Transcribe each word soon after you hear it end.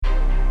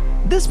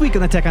This week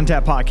on the Tech on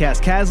Tap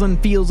podcast, Caslin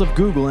Fields of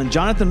Google and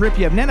Jonathan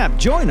Rippey of NetApp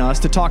join us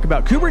to talk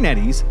about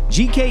Kubernetes,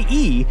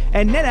 GKE,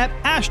 and NetApp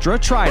Astra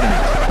Trident.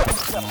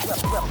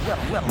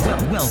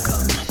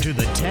 Welcome to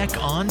the Tech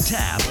on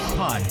Tap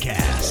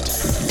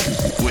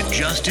podcast with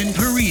Justin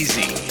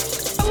Parisi.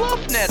 I love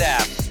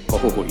NetApp.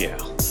 Oh, yeah.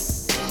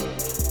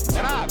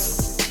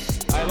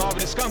 NetApp. I love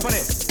this company.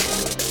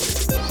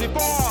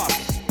 Support.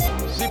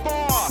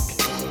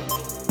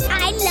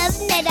 I love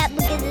NetApp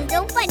because it's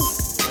so funny.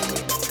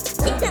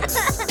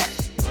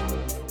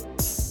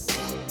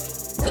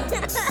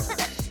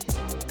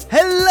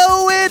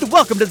 Hello and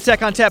welcome to the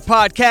Tech on Tap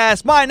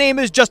podcast. My name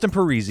is Justin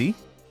Parisi.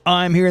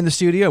 I'm here in the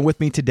studio, and with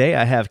me today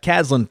I have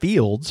Caslin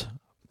Fields,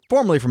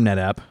 formerly from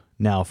NetApp,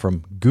 now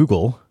from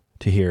Google,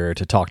 to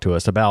talk to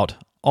us about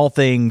all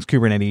things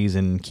Kubernetes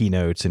and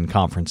keynotes and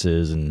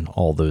conferences and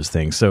all those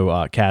things. So,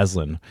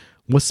 Caslin,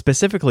 what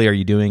specifically are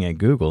you doing at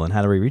Google, and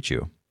how do we reach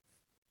you?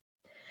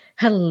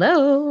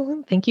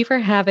 Hello. Thank you for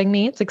having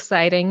me. It's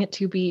exciting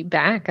to be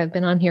back. I've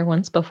been on here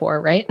once before,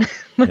 right?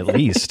 At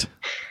least.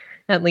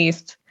 At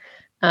least.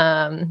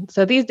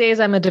 So these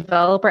days, I'm a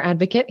developer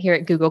advocate here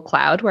at Google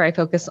Cloud, where I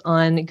focus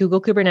on Google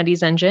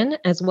Kubernetes Engine,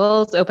 as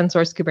well as open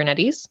source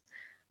Kubernetes.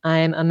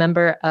 I'm a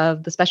member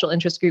of the Special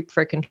Interest Group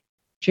for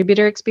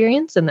Contributor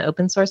Experience in the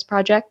open source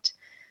project.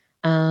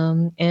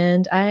 And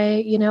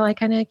I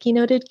kind of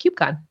keynoted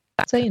KubeCon.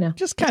 So,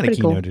 just kind of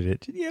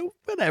keynoted cool. it.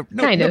 Whatever.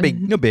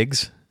 No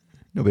bigs.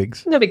 No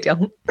bigs. No big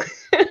deal.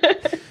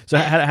 So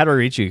how do I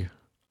reach you?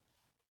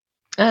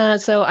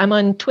 So I'm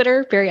on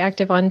Twitter, very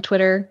active on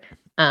Twitter,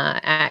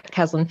 at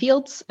Caslin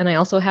Fields. And I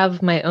also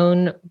have my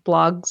own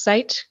blog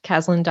site,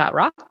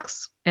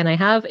 caslin.rocks. And I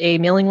have a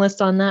mailing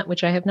list on that,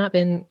 which I have not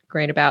been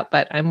great about,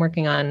 but I'm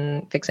working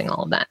on fixing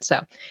all of that. So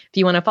if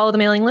you want to follow the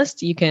mailing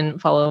list, you can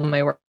follow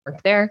my work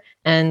there.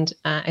 And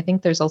I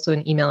think there's also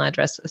an email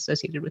address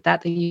associated with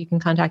that you can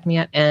contact me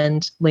at.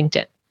 And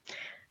LinkedIn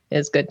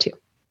is good too.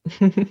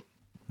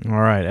 All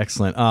right,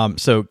 excellent.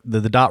 So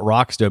the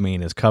 .rocks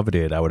domain is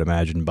coveted, I would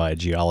imagine, by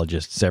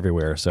geologists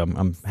everywhere. So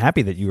I'm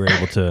happy that you were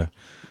able to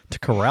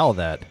corral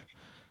that.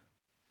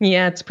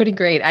 Yeah, it's pretty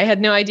great. I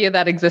had no idea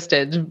that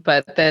existed,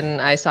 but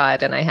then I saw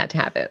it and I had to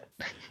have it.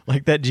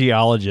 Like that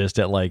geologist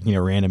at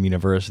random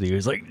university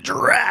who's like,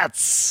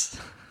 drats!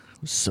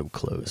 So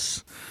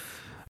close.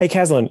 Hey,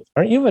 Caslin,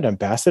 aren't you an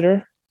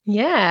ambassador?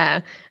 Yeah,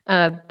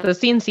 the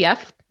CNCF,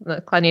 the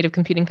Cloud Native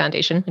Computing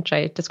Foundation, which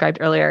I described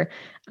earlier,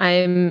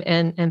 I'm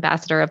an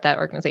ambassador of that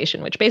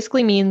organization, which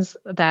basically means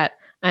that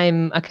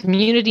I'm a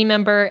community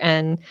member,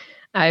 and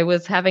I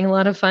was having a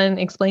lot of fun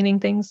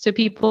explaining things to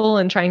people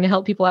and trying to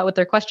help people out with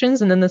their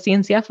questions. And then the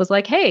CNCF was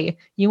like, hey,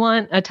 you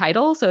want a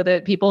title so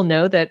that people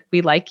know that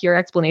we like your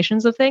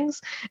explanations of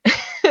things?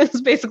 It's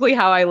basically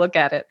how I look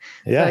at it.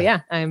 Yeah. So yeah,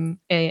 I'm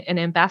an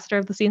ambassador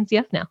of the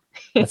CNCF now.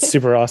 That's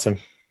super awesome.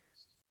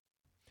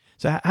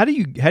 So how do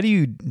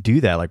you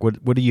do that? Like,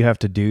 what do you have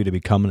to do to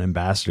become an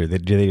ambassador?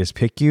 Do they just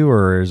pick you,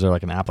 or is there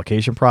like an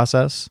application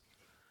process?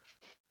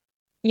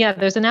 Yeah,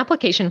 there's an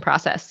application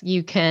process.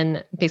 You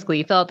can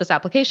basically fill out this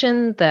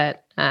application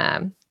that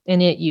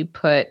in it you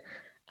put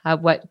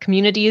what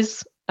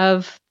communities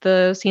of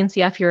the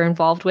CNCF you're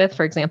involved with.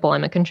 For example,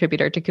 I'm a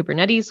contributor to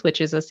Kubernetes, which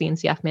is a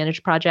CNCF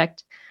managed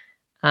project.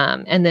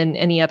 And then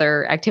any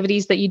other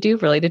activities that you do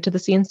related to the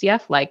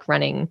CNCF, like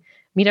running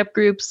meetup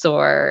groups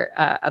or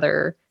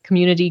other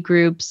community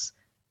groups,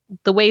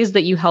 the ways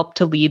that you help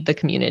to lead the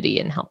community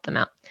and help them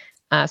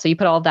out. So you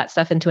put all of that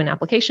stuff into an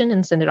application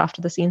and send it off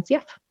to the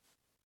CNCF.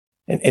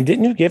 And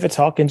didn't you give a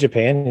talk in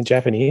Japan in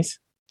Japanese?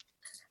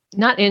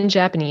 Not in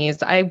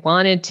Japanese. I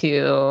wanted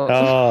to.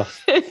 Oh,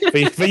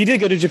 but you did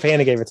go to Japan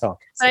and gave a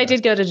talk. So I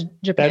did go to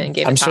Japan and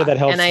gave a talk. I'm sure that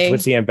helps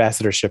with the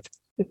ambassadorship.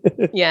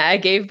 Yeah, I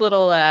gave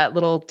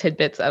little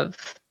tidbits of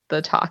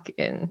the talk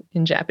in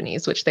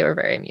Japanese, which they were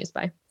very amused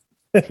by.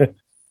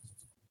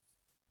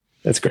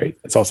 That's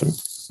great. That's awesome.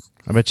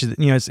 I bet you,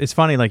 it's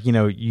funny,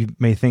 you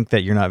may think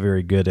that you're not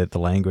very good at the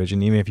language,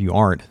 and even if you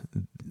aren't,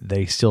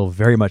 they still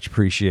very much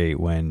appreciate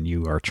when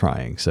you are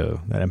trying. So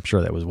I'm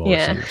sure that was well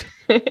received.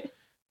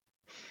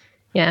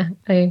 Yeah.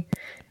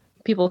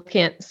 People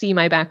can't see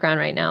my background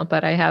right now,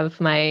 but I have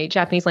my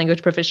Japanese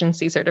language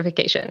proficiency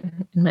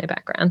certification in my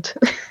background.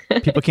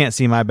 People can't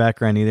see my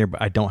background either,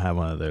 but I don't have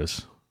one of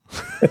those.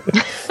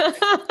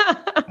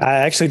 I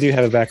actually do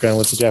have a background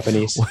with the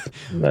Japanese.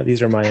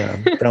 These are my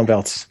brown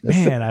belts.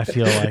 Man, I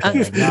feel like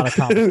I've not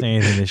accomplished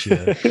anything this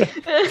year.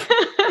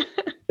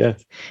 Yeah.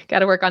 Got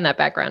to work on that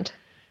background.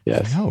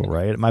 Yes. I know,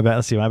 right?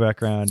 Let's see. My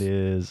background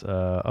is,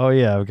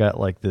 I've got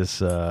like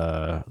this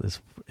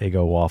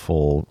Eggo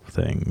waffle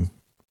thing.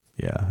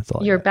 Yeah. That's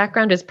all. Your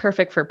background is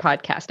perfect for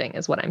podcasting,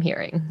 is what I'm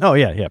hearing. Oh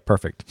yeah.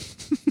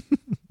 Perfect.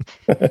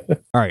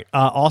 All right.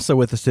 Also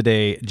with us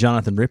today,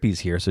 Jonathan Rippey's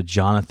here. So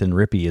Jonathan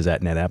Rippey is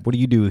at NetApp. What do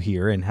you do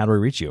here, and how do we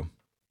reach you?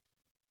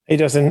 Hey,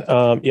 Justin.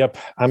 Yep.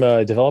 I'm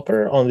a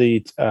developer on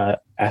the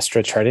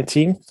Astra Trident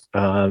team.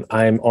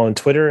 I'm on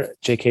Twitter.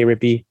 JK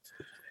Rippey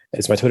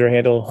is my Twitter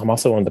handle. I'm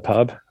also on the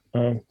pub.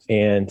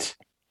 And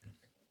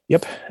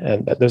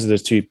those are the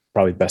two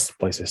probably best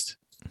places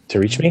to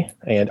reach me.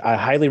 And I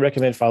highly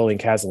recommend following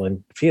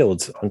Caslin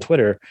Fields on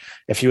Twitter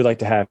if you would like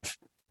to have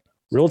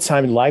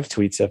real-time live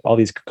tweets of all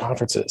these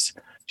conferences.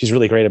 She's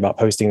really great about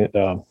posting them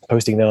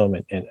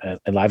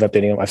and live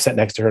updating them. I've sat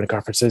next to her in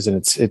conferences,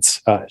 and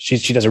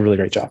she does a really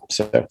great job.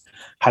 So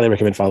highly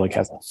recommend following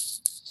Caslin.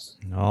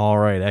 All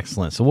right,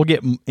 excellent. So we'll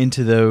get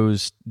into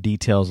those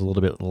details a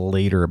little bit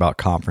later about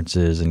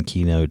conferences and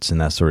keynotes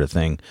and that sort of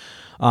thing.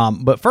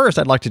 But first,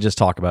 I'd like to just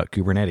talk about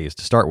Kubernetes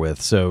to start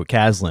with. So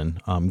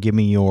Caslin, give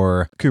me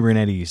your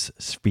Kubernetes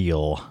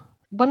spiel.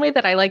 One way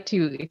that I like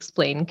to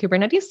explain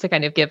Kubernetes, to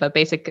kind of give a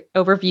basic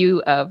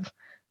overview of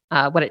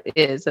what it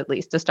is, at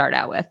least to start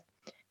out with,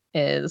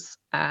 is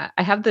I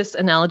have this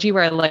analogy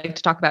where I like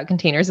to talk about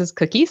containers as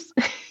cookies,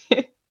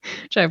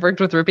 which I've worked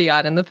with Rippy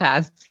on in the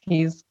past.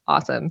 He's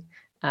awesome.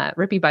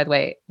 Rippy, by the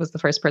way, was the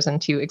first person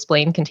to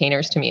explain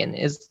containers to me and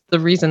is the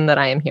reason that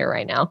I am here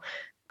right now.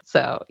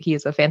 So he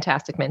is a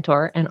fantastic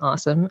mentor and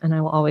awesome, and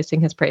I will always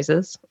sing his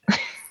praises.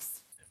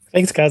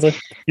 Thanks, Caslin.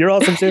 You're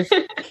awesome too.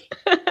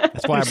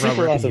 That's why I brought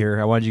Rippy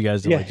here. I wanted you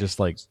guys to just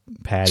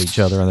pat each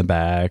other on the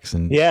backs.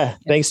 And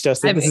thanks,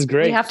 Justin. This is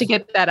great. We have to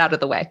get that out of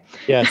the way.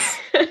 Yes.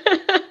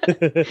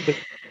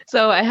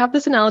 So I have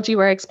this analogy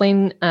where I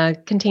explain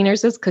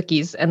containers as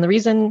cookies. And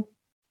there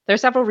are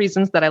several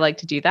reasons that I like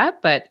to do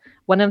that, but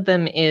one of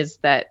them is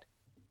that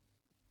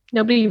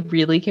nobody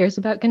really cares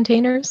about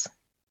containers.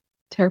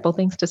 Terrible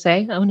things to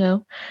say. Oh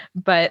no.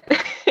 But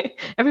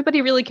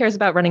everybody really cares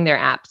about running their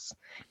apps.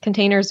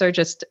 Containers are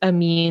just a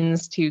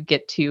means to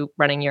get to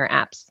running your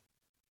apps.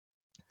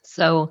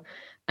 So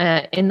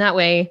in that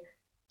way,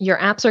 your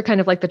apps are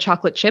kind of like the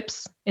chocolate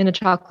chips in a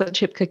chocolate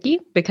chip cookie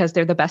because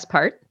they're the best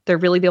part. They're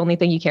really the only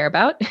thing you care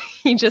about.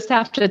 You just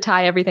have to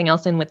tie everything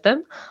else in with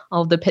them.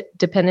 All of the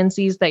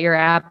dependencies that your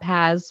app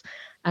has,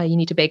 you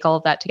need to bake all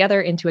of that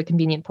together into a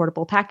convenient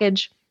portable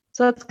package.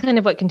 So that's kind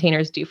of what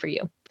containers do for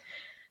you.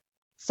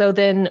 So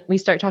then we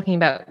start talking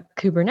about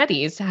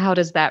Kubernetes. How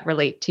does that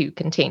relate to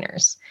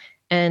containers?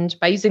 And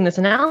by using this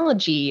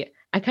analogy,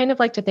 I kind of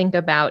like to think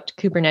about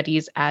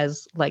Kubernetes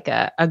as like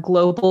a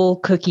global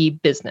cookie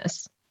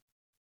business,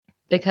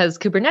 because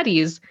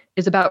Kubernetes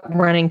is about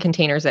running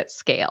containers at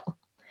scale.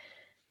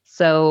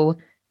 So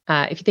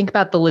if you think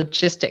about the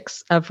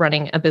logistics of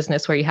running a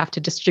business where you have to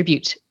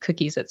distribute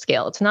cookies at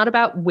scale, it's not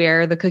about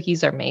where the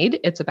cookies are made.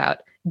 It's about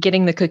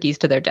getting the cookies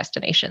to their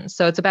destinations.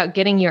 So it's about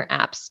getting your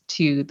apps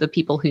to the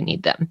people who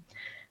need them.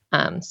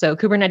 So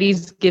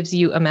Kubernetes gives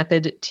you a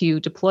method to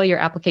deploy your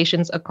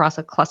applications across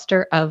a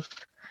cluster of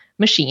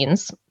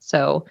machines.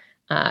 So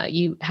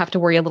you have to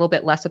worry a little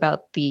bit less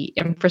about the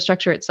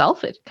infrastructure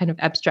itself. It kind of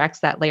abstracts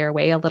that layer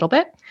away a little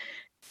bit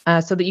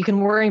so that you can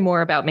worry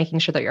more about making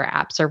sure that your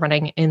apps are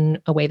running in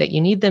a way that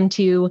you need them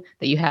to,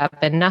 that you have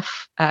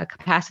enough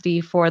capacity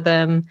for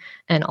them,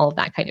 and all of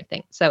that kind of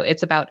thing. So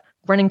it's about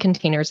running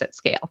containers at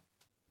scale.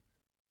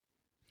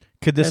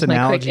 Could this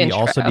analogy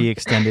also be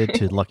extended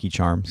to Lucky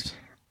Charms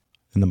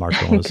and the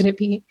marshmallows? Could it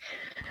be?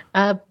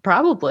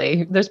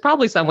 Probably. There's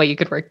probably some way you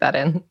could work that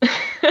in.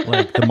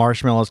 Like the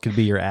marshmallows could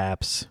be your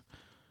apps.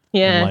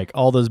 Yeah. And like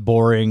all those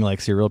boring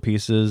like cereal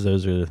pieces,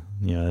 those are,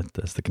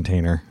 that's the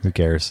container. Who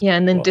cares? Yeah.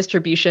 And then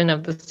distribution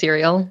of the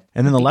cereal.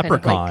 And then the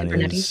leprechaun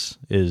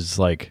is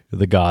like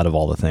the god of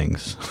all the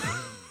things.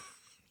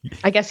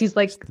 I guess he's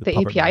like the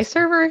API master.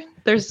 Server.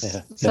 There's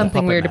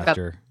something weird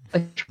master.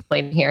 About the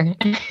plane here.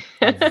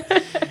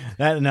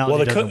 That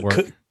analogy doesn't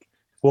work.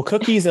 Well,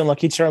 cookies and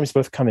Lucky Charms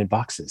both come in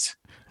boxes.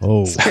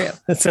 Oh,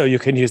 so you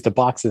can use the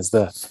boxes,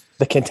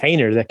 the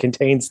container that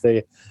contains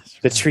the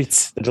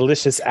treats, the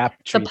delicious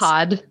app treats. The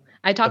pod.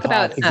 I talk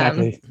about,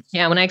 exactly.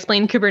 When I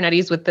explain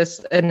Kubernetes with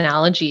this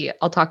analogy,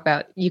 I'll talk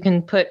about you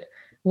can put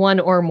one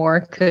or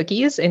more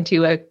cookies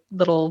into a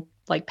little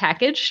like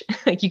package.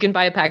 Like you can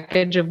buy a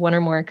package of one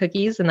or more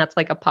cookies, and that's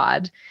like a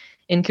pod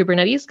in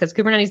Kubernetes, because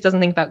Kubernetes doesn't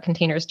think about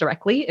containers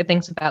directly. It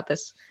thinks about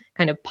this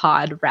kind of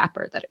pod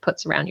wrapper that it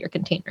puts around your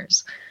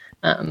containers.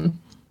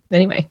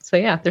 Anyway,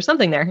 so there's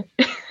something there.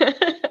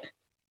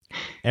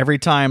 Every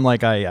time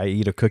like I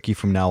eat a cookie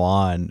from now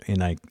on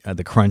and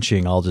the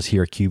crunching, I'll just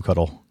hear cube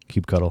cuddle.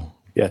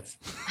 Yes.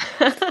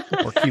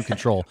 Or cube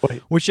control.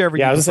 Whichever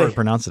you prefer to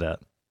pronounce it at.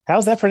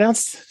 How's that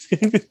pronounced?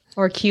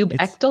 Or cube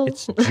ectal?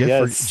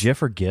 It's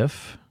GIF or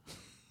GIF.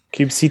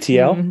 Cube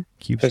CTL? Mm-hmm.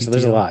 Cube CTL.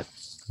 There's a lot.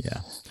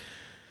 Yeah.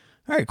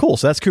 All right, cool.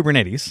 So that's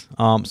Kubernetes.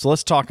 So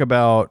let's talk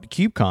about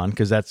KubeCon,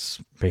 because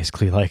that's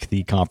basically like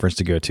the conference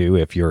to go to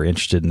if you're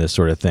interested in this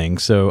sort of thing.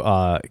 So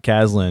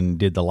Caslin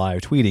did the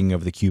live tweeting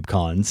of the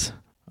KubeCons.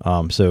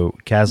 So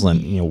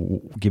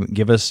Caslin,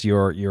 give us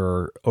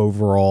your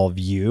overall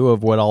view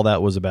of what all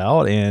that was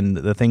about and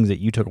the things that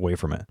you took away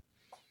from it.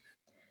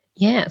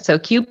 Yeah, so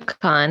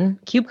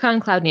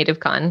KubeCon Cloud Native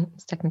Con,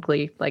 it's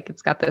technically like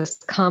it's got this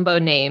combo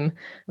name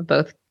of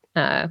both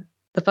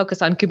the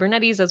focus on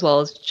Kubernetes as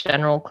well as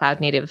general cloud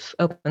native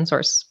open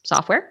source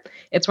software.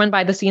 It's run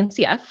by the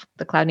CNCF,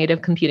 the Cloud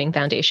Native Computing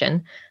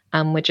Foundation,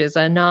 which is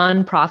a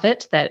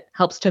nonprofit that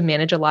helps to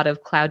manage a lot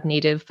of cloud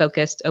native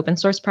focused open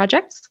source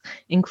projects,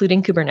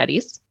 including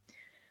Kubernetes.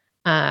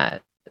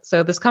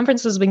 So this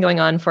conference has been going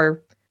on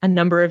for a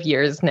number of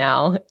years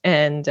now.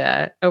 And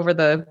over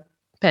the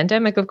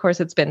pandemic, of course,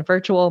 it's been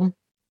virtual.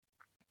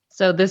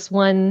 So this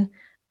one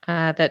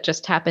that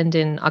just happened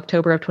in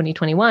October of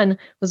 2021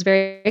 was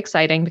very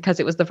exciting because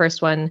it was the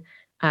first one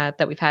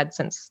that we've had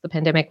since the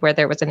pandemic where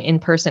there was an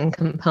in-person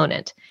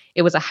component.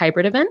 It was a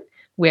hybrid event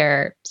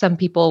where some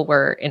people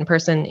were in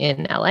person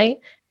in LA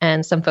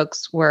and some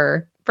folks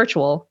were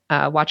virtual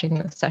watching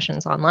the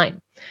sessions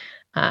online.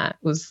 It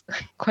was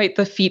quite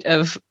the feat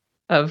of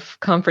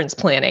conference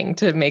planning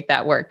to make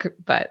that work,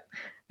 but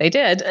they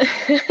did.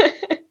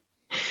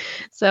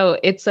 So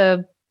it's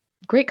a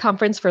great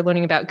conference for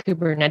learning about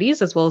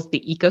Kubernetes as well as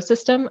the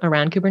ecosystem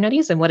around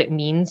Kubernetes and what it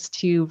means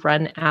to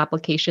run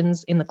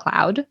applications in the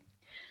cloud.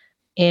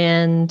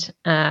 And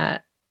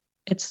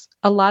it's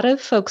a lot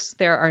of folks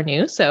there are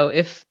new. So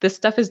if this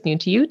stuff is new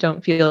to you,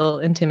 don't feel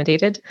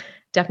intimidated.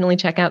 Definitely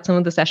check out some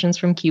of the sessions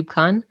from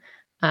KubeCon.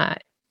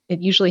 It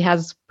usually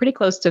has pretty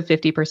close to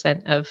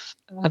 50% of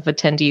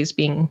attendees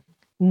being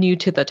new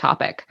to the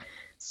topic.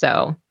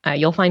 So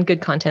you'll find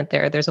good content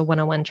there. There's a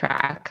 101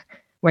 track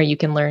where you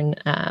can learn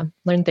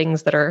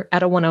things that are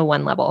at a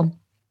 101 level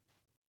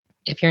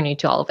if you're new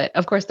to all of it.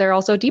 Of course, there are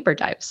also deeper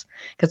dives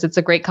because it's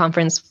a great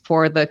conference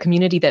for the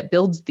community that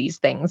builds these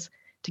things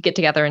to get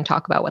together and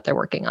talk about what they're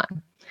working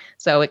on.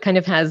 So it kind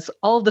of has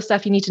all of the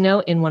stuff you need to know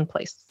in one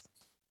place.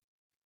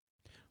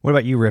 What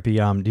about you,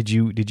 Rippy? Did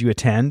you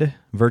attend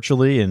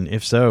virtually, and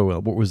if so,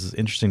 what was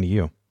interesting to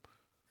you?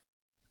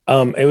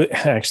 I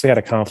actually had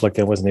a conflict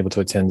and wasn't able to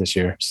attend this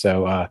year.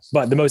 So,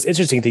 but the most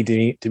interesting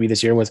thing to me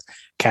this year was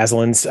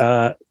Kaslan's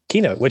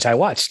keynote, which I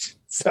watched.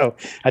 So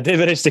I did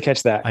manage to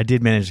catch that. I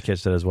did manage to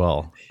catch that as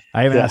well.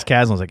 I even asked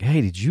Kaslan, I was like,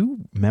 hey, did you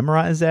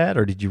memorize that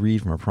or did you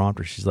read from a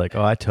prompter? She's like,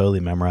 oh, I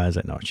totally memorized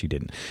it. No, she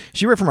didn't.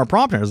 She read from a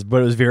prompter,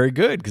 but it was very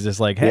good because it's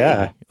like,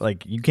 hey,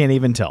 like you can't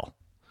even tell.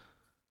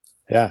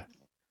 Yeah.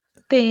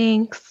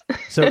 Thanks.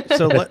 So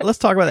let's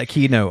talk about that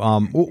keynote.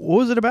 What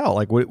was it about?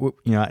 Like, what,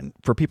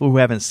 for people who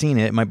haven't seen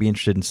it, might be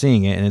interested in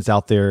seeing it, and it's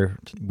out there.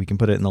 We can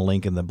put it in the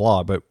link in the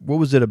blog. But what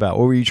was it about?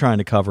 What were you trying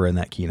to cover in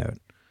that keynote?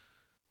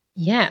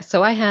 Yeah,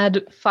 so I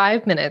had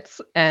 5 minutes,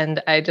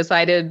 and I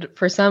decided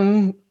for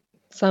some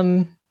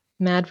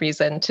mad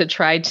reason to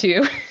try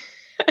to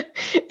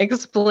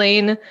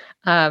explain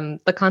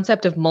the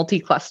concept of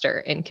multi-cluster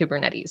in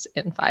Kubernetes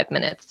in 5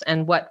 minutes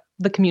and what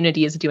the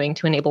community is doing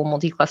to enable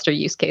multi-cluster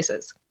use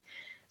cases.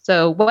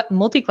 So what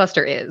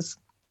multi-cluster is,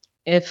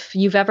 if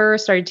you've ever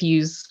started to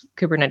use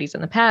Kubernetes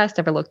in the past,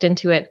 ever looked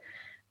into it,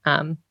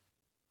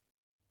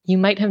 you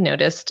might have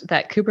noticed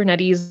that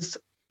Kubernetes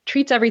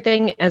treats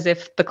everything as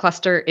if the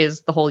cluster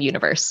is the whole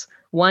universe.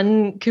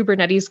 One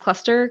Kubernetes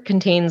cluster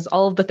contains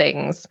all of the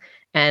things,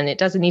 and it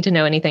doesn't need to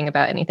know anything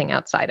about anything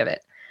outside of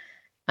it.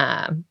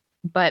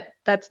 But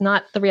that's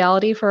not the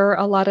reality for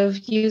a lot of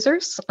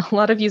users. A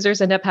lot of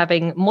users end up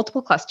having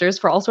multiple clusters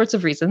for all sorts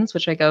of reasons,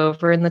 which I go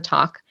over in the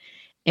talk.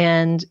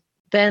 And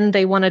then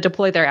they want to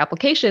deploy their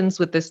applications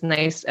with this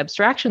nice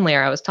abstraction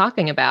layer I was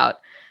talking about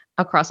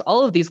across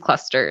all of these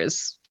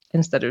clusters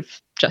instead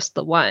of just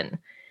the one.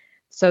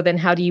 So then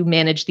how do you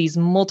manage these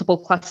multiple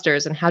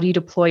clusters and how do you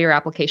deploy your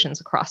applications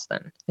across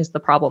them is the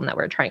problem that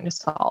we're trying to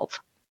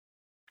solve.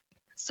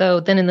 So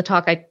then in the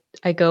talk,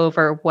 I go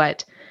over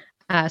what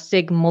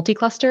SIG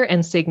multi-cluster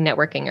and SIG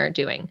networking are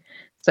doing.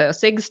 So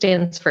SIG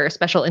stands for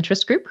Special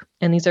Interest Group,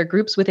 and these are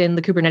groups within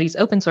the Kubernetes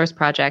open source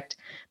project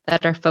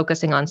that are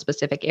focusing on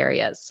specific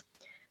areas.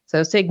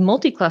 So SIG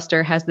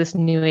multi-cluster has this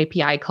new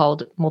API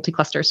called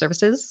Multi-Cluster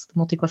Services,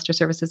 Multi-Cluster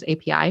Services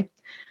API.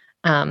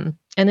 And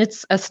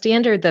it's a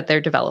standard that they're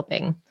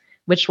developing,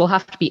 which will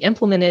have to be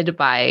implemented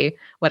by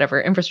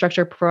whatever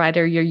infrastructure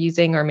provider you're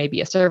using, or maybe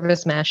a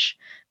service mesh.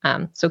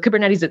 So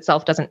Kubernetes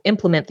itself doesn't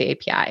implement the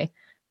API,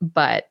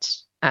 but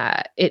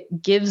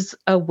it gives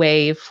a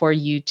way for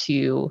you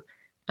to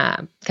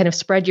kind of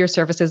spread your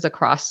services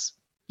across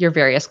your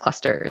various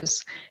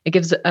clusters. It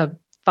gives a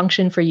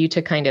function for you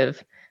to kind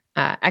of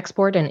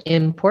export and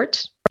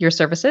import your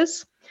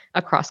services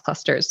across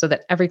clusters so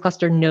that every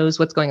cluster knows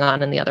what's going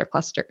on in the other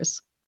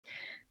clusters.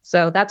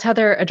 So that's how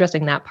they're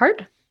addressing that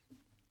part.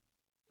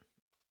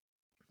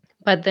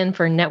 But then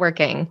for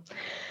networking,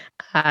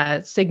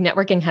 SIG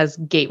networking has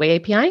Gateway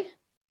API,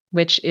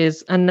 which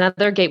is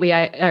another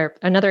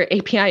another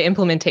API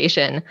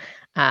implementation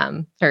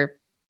or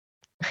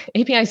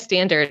API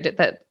standard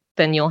that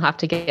then you'll have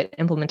to get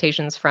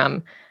implementations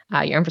from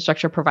your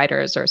infrastructure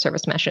providers or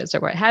service meshes or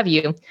what have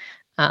you.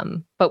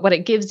 But what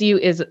it gives you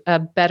is a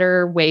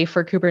better way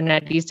for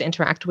Kubernetes to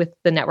interact with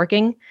the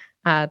networking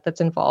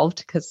that's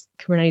involved, because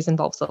Kubernetes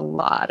involves a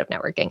lot of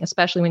networking,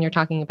 especially when you're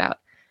talking about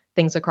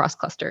things across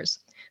clusters.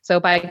 So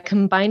by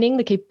combining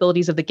the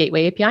capabilities of the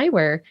Gateway API,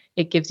 where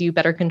it gives you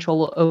better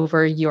control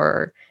over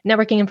your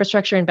networking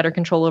infrastructure and better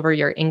control over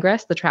your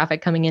ingress, the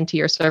traffic coming into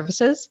your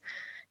services,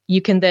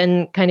 you can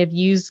then kind of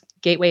use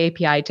Gateway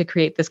API to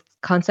create this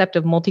concept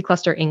of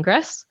multi-cluster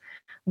ingress,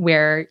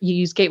 where you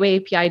use Gateway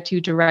API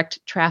to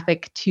direct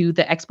traffic to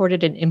the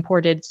exported and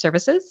imported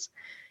services.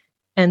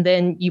 And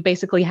then you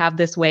basically have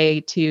this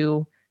way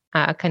to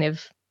kind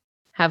of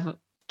have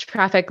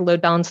traffic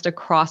load balanced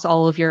across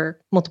all of your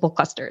multiple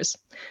clusters.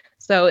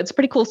 So it's a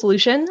pretty cool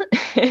solution.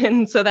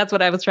 And so that's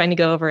what I was trying to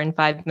go over in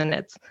 5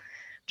 minutes,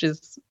 which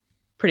is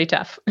pretty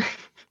tough.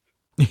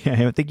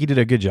 Yeah, I think you did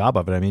a good job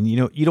of it. I mean,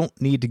 you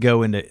don't need to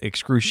go into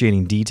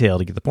excruciating detail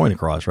to get the point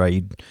across, right?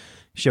 You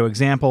show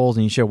examples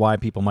and you show why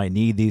people might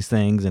need these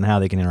things and how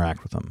they can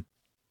interact with them.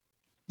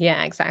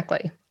 Yeah,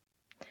 exactly.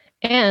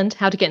 And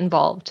how to get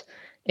involved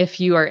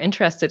if you are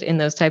interested in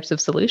those types of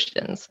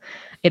solutions.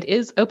 It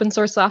is open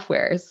source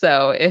software.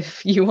 So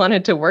if you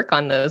wanted to work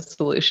on those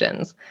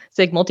solutions,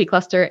 SIG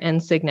Multicluster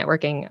and SIG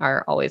Networking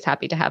are always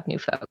happy to have new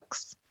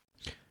folks.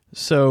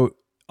 So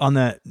on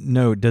that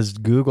note, does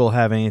Google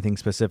have anything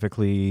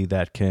specifically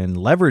that can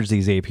leverage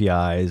these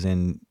APIs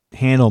and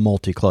handle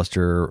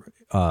multi-cluster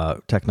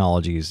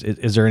technologies?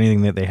 Is there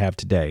anything that they have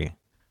today?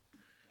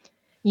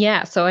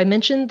 Yeah, so I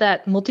mentioned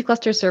that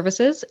multi-cluster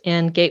services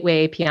and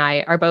Gateway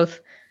API are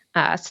both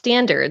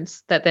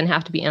standards that then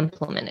have to be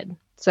implemented.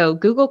 So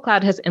Google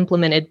Cloud has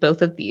implemented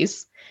both of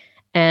these.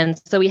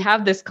 And so we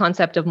have this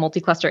concept of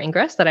multi-cluster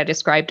ingress that I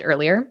described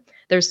earlier.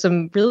 There's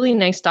some really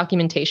nice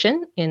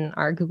documentation in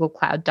our Google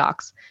Cloud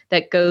docs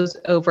that goes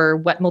over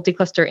what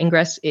multi-cluster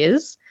ingress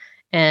is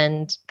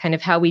and kind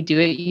of how we do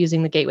it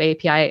using the Gateway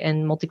API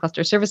and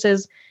multi-cluster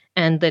services,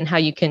 and then how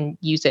you can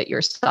use it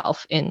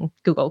yourself in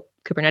Google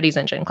Kubernetes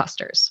Engine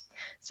clusters.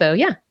 So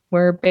yeah,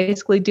 we're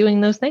basically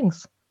doing those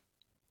things.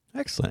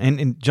 Excellent.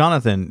 And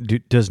Jonathan,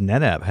 does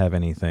NetApp have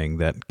anything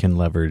that can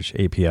leverage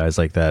APIs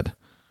like that?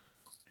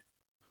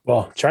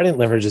 Well, Trident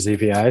leverages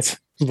APIs,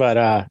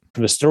 but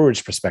from a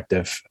storage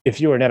perspective, if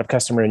you are a NetApp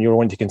customer and you were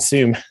wanting to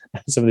consume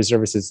some of the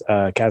services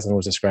Kazan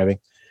was describing,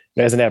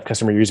 as a NetApp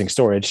customer, you're using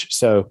storage.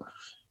 So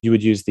you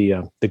would use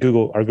our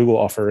Google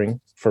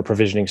offering for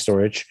provisioning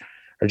storage,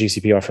 our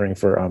GCP offering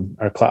for our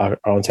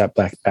ONTAP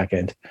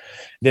backend.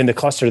 Then the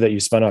cluster that you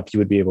spun up, you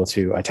would be able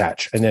to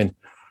attach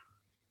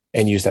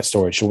and use that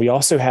storage. So we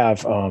also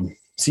have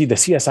the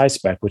CSI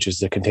spec, which is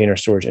the container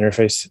storage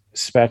interface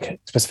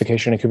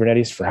specification in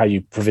Kubernetes for how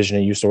you provision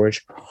and use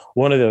storage.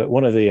 One of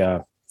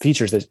the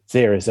features that's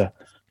there is a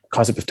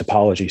concept of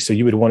topology. So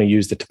you would want to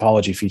use the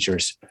topology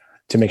features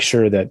to make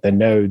sure that the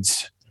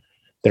nodes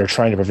that are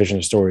trying to provision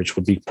the storage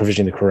would be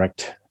provisioning the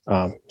correct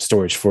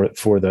storage for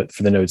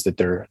the nodes that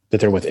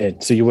they're within.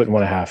 So you wouldn't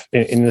want to have,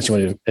 unless you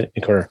want to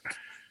incur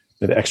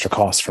the extra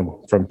costs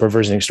from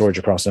provisioning storage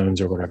across zones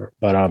or whatever.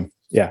 But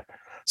yeah,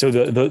 so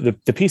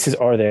the pieces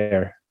are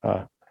there.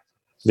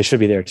 They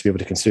should be there to be able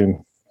to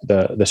consume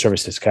the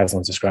services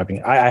Kazan's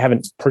describing. I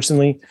haven't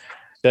personally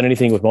done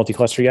anything with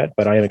multi-cluster yet,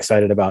 but I am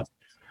excited about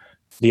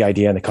the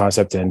idea and the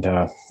concept. And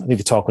I think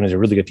the talk went into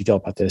really good detail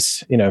about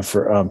this,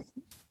 for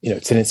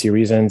tenancy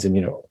reasons and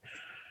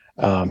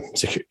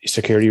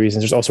security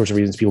reasons. There's all sorts of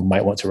reasons people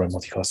might want to run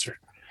multi-cluster.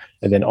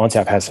 And then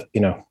ONTAP has,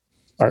 in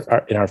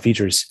our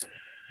features,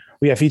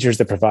 we have features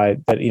that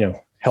provide that,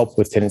 help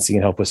with tenancy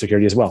and help with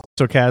security as well.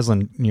 So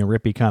Kazan,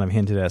 Rippy kind of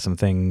hinted at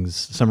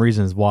some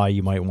reasons why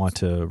you might want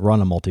to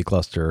run a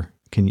multi-cluster.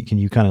 Can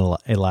you kind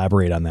of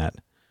elaborate on that?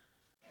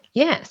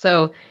 Yeah.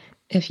 So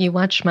if you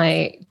watch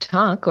my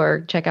talk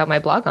or check out my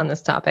blog on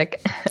this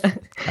topic,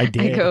 I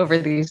go over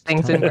these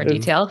things in more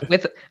detail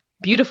with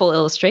beautiful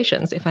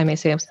illustrations, if I may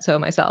say so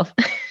myself.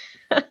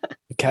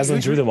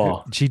 Kazan drew them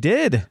all. She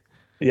did.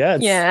 Yeah.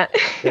 Yeah.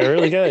 They're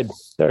really good.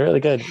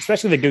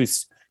 Especially the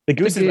goose. The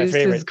goose is my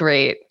favorite. Is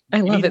great. I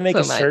love it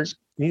so much.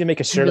 You need to make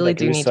a shirt really of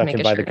that goose so I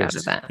can buy the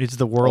goose. It's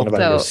the world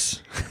goose.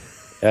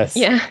 Yes.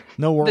 Yeah.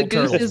 No world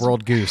turtles,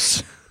 world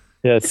goose.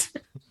 Yes.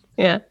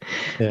 Yeah.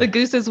 The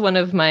goose is one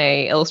of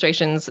my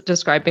illustrations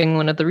describing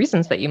one of the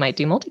reasons that you might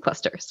do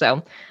multi-cluster.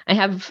 So I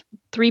have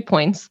 3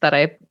 points that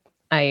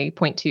I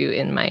point to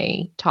in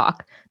my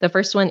talk. The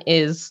first one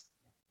is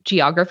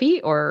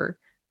geography or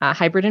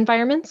hybrid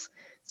environments.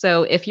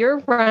 So if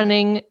you're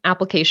running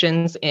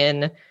applications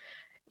in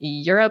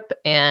Europe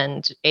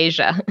and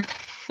Asia,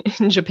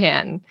 in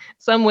Japan,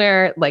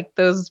 somewhere like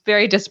those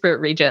very disparate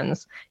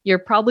regions, you're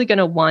probably going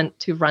to want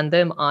to run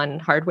them on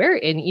hardware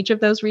in each of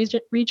those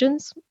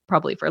regions,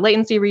 probably for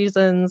latency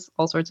reasons,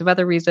 all sorts of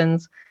other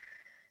reasons.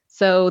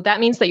 So that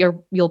means that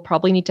you'll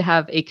probably need to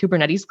have a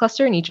Kubernetes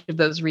cluster in each of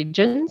those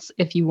regions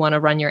if you want to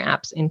run your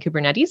apps in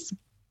Kubernetes.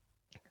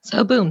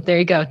 So boom, there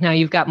you go. Now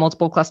you've got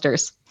multiple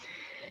clusters.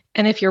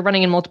 And if you're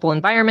running in multiple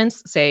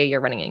environments, say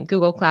you're running in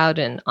Google Cloud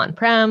and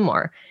on-prem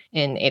or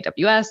in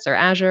AWS or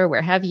Azure,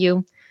 where have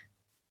you,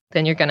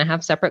 then you're going to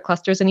have separate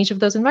clusters in each of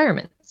those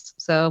environments.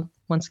 So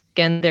once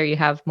again, there you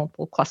have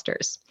multiple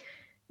clusters.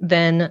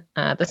 Then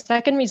the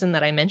second reason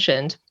that I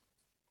mentioned,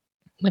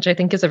 which I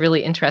think is a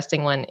really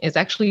interesting one, is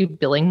actually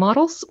billing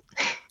models.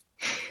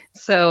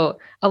 So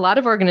a lot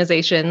of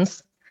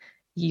organizations,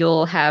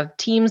 you'll have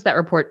teams that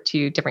report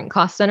to different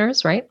cost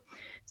centers, right?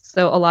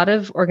 So a lot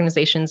of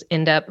organizations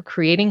end up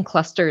creating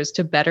clusters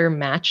to better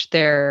match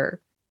their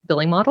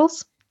billing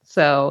models.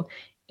 So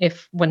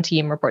if one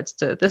team reports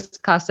to this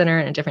cost center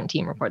and a different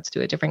team reports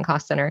to a different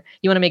cost center,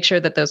 you want to make sure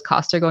that those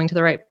costs are going to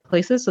the right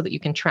places so that you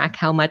can track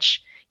how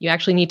much you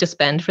actually need to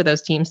spend for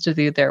those teams to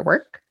do their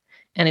work.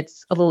 And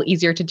it's a little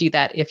easier to do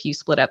that if you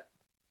split up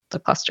the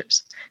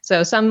clusters.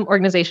 So some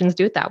organizations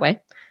do it that way.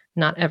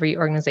 Not every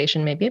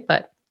organization maybe,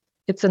 but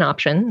it's an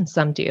option.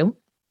 Some do.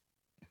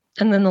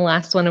 And then the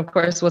last one, of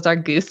course, was our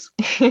Goose.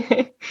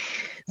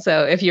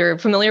 So if you're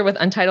familiar with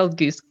Untitled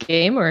Goose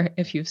Game, or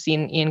if you've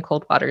seen Ian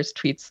Coldwater's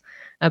tweets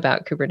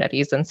about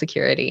Kubernetes and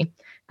security,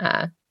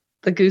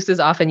 the Goose is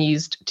often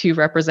used to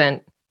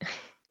represent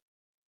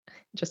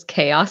just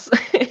chaos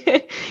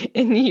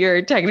in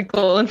your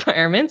technical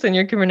environments, in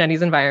your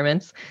Kubernetes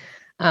environments.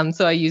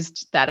 So I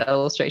used that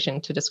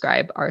illustration to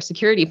describe our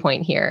security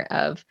point here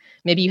of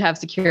maybe you have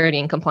security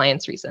and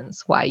compliance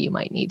reasons why you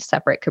might need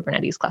separate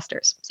Kubernetes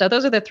clusters. So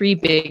those are the 3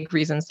 big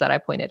reasons that I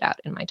pointed out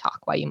in my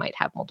talk, why you might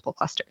have multiple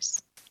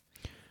clusters.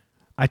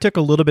 I took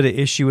a little bit of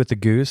issue with the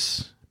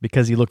Goose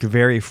because he looked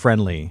very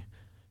friendly.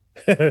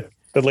 The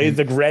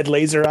red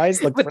laser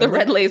eyes with the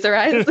red laser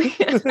eyes.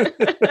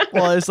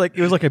 Well, it was like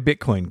a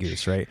Bitcoin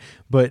goose, right?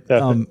 But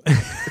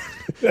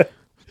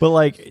but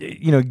like,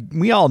 you know,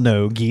 we all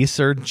know geese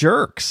are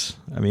jerks.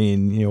 I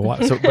mean, you know,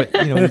 so but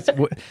you know,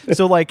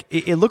 so like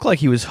it looked like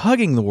he was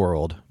hugging the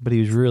world, but he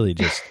was really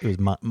just it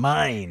was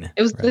mine.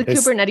 It was the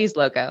Kubernetes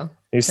logo.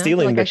 He was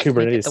stealing the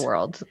Kubernetes. The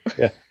world.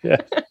 Yeah.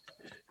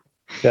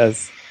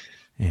 Yes.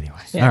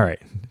 Anyway, all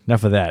right,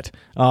 enough of that.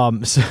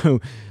 So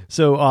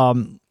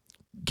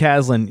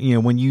Caslin, you know,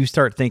 when you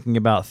start thinking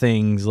about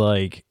things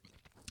like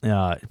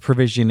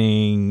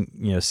provisioning,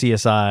 you know,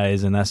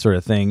 CSIs and that sort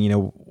of thing, you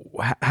know,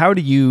 how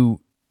do you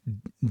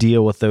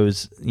deal with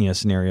those, you know,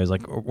 scenarios?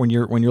 Like when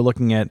you're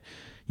looking at,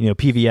 you know,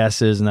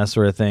 PVSs and that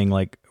sort of thing,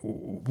 like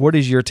what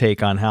is your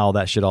take on how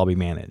that should all be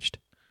managed?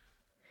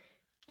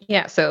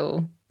 Yeah.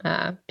 So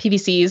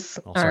PVCs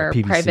are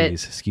PVCs, private.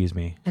 Excuse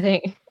me. I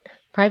think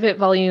private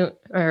volume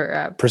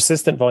or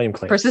persistent volume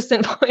claim.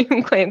 Persistent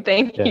volume claim.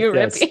 Thank you,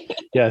 Rippy.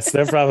 Yes,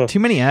 no problem.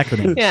 Too many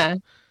acronyms. Yeah.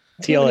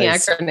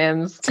 TLAs.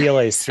 Acronyms.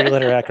 TLAs,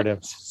 3-letter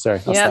acronyms.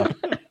 Sorry. I'll stop.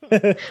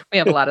 We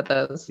have a lot of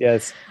those.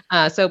 Yes.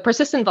 So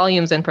persistent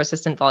volumes and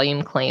persistent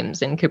volume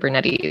claims in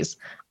Kubernetes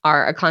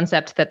are a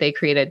concept that they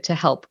created to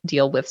help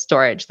deal with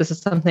storage. This is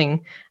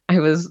something I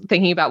was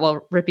thinking about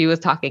while Rippy was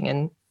talking,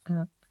 and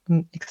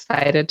I'm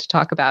excited to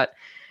talk about.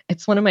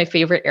 It's one of my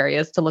favorite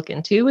areas to look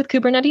into with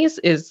Kubernetes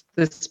is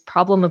this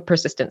problem of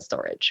persistent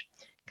storage.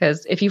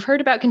 Because if you've heard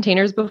about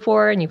containers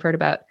before and you've heard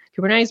about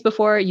Kubernetes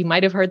before, you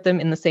might have heard them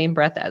in the same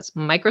breath as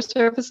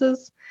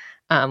microservices,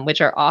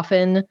 which are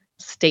often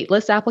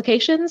stateless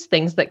applications,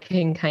 things that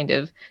can kind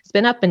of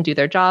spin up and do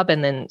their job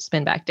and then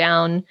spin back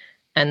down.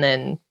 And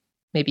then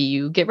maybe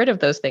you get rid of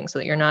those things so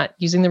that you're not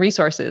using the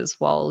resources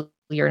while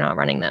you're not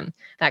running them,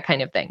 that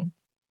kind of thing.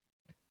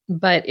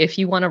 But if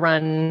you want to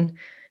run,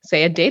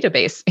 say, a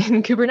database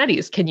in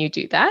Kubernetes, can you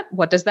do that?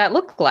 What does that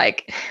look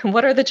like?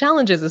 What are the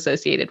challenges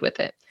associated with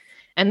it?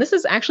 And this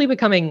is actually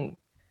becoming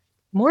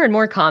more and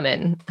more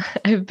common.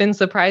 I've been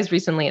surprised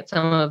recently at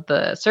some of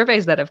the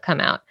surveys that have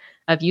come out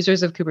of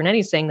users of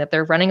Kubernetes saying that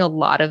they're running a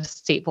lot of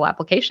stateful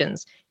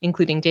applications,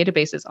 including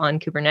databases on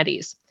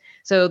Kubernetes.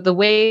 So the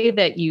way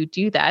that you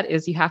do that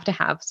is you have to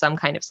have some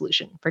kind of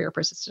solution for your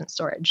persistent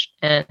storage.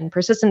 And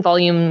persistent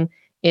volume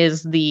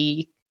is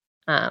the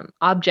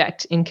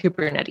object in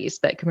Kubernetes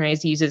that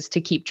Kubernetes uses to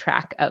keep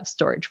track of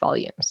storage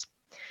volumes.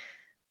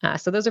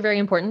 So those are very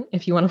important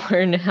if you want to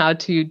learn how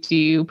to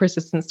do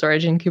persistent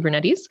storage in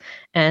Kubernetes.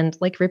 And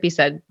like Rippy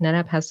said,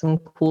 NetApp has some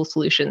cool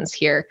solutions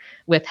here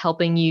with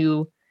helping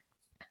you.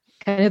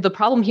 Kind of the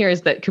problem here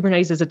is that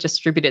Kubernetes is a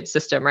distributed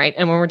system, right?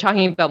 And when we're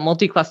talking about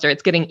multi-cluster,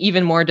 it's getting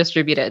even more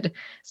distributed.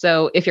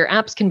 So if your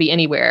apps can be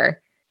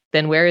anywhere,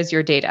 then where is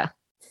your data?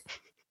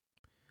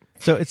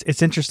 So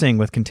it's interesting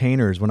with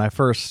containers. When I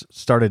first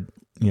started,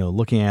 you know,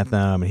 looking at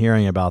them and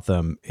hearing about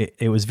them,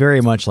 it was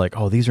very much like,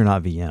 oh, these are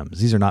not VMs.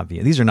 These are not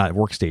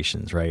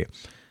workstations, right?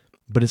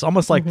 But it's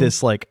almost like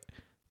this, like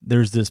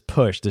there's this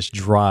push, this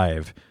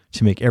drive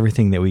to make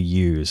everything that we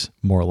use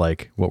more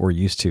like what we're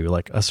used to,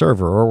 like a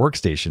server or a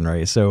workstation,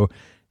 right? So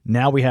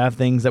now we have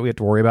things that we have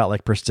to worry about,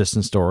 like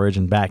persistent storage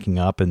and backing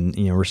up and,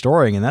 you know,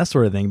 restoring and that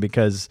sort of thing,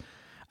 because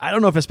I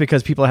don't know if it's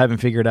because people haven't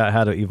figured out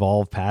how to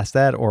evolve past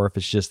that, or if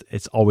it's just,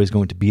 it's always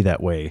going to be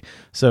that way.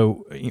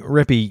 So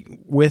Rippy,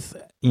 with,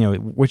 you know,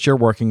 what you're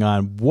working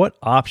on, what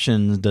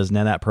options does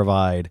NetApp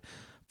provide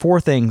for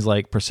things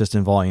like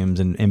persistent volumes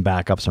and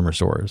backups and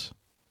restores?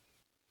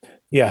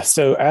 Yeah,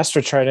 so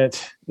Astra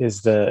Trident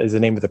is the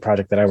name of the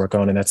project that I work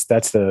on, and that's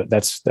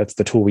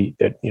the tool we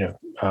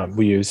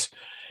use.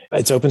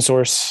 It's open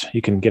source.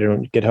 You can get it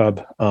on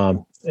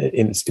GitHub.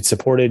 It's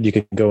supported. You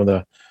can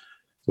go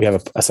we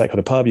have a site called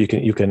a pub. You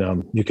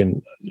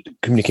can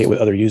communicate with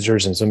other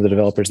users and some of the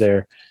developers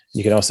there.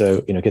 You can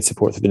also get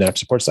support through the NetApp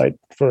support site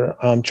for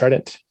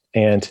Trident.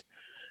 And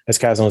as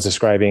Caslin was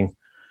describing,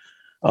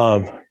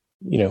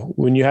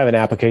 when you have an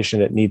application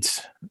that needs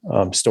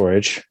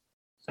storage.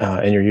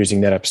 And you're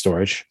using NetApp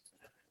storage,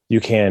 you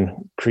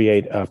can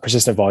create a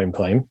persistent volume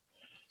claim,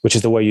 which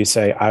is the way you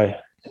say,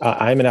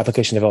 I'm an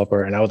application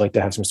developer and I would like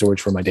to have some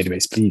storage for my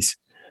database, please.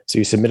 So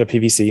you submit a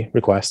PVC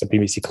request, a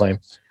PVC claim,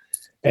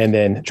 and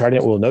then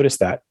Trident will notice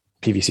that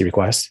PVC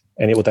request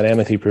and it will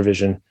dynamically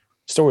provision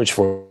storage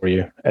for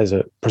you as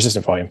a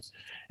persistent volume.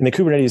 And the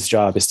Kubernetes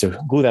job is to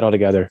glue that all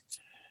together.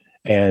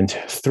 And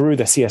through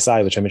the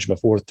CSI, which I mentioned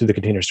before, through the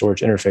container storage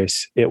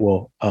interface, it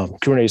will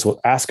Kubernetes will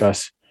ask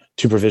us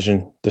to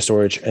provision the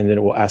storage, and then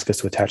it will ask us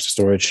to attach the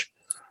storage.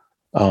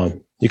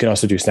 You can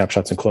also do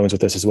snapshots and clones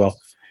with this as well.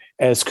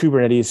 As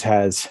Kubernetes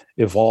has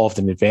evolved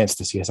and advanced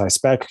the CSI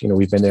spec,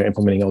 we've been there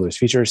implementing all those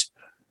features.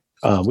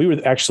 We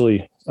were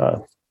actually,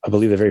 I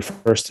believe, the very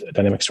first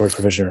dynamic storage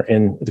provisioner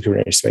in the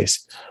Kubernetes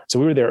space. So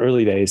we were there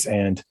early days,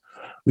 and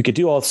we could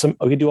do all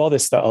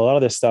this stuff, a lot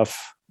of this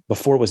stuff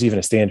before it was even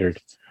a standard.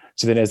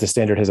 So then, as the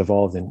standard has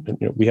evolved, and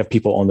we have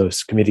people on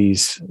those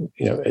committees,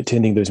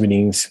 attending those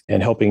meetings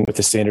and helping with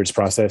the standards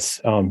process.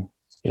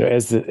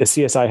 As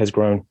CSI has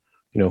grown,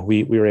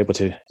 we were able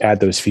to add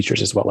those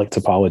features as well, like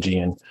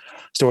topology and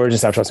storage and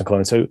snapshots and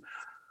clones. So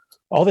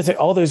all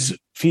those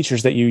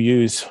features that you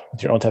use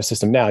with your ONTAP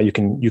system now, you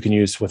can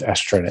use with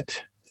Astronet.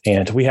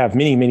 And we have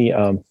many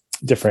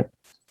different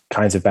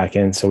kinds of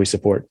backends. So we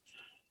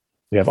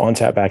have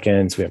ONTAP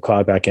backends, we have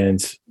cloud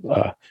backends,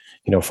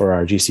 for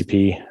our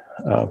GCP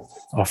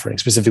offering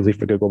specifically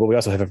for Google, but we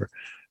also have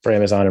for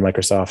Amazon and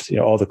Microsoft,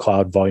 all the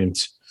cloud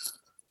volumes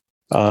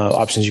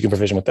options you can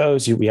provision with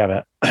those. We have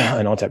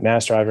an ONTAP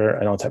NAS driver,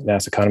 an ONTAP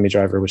NAS economy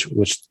driver, which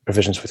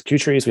provisions with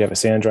Qtrees. We have a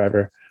SAN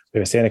driver. We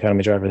have a SAN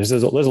economy driver. There's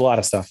a lot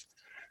of stuff.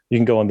 You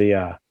can go on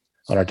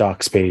on our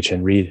docs page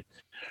and read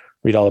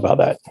all about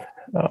that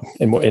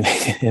in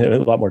a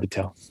lot more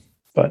detail.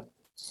 But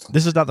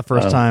this is not the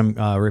first time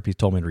Rippy's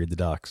told me to read the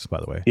docs, by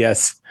the way.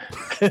 Yes.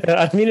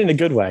 I mean, in a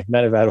good way,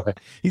 not a bad way.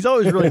 He's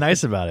always really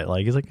nice about it.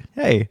 He's like,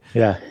 hey,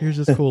 yeah, here's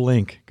this cool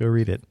link. Go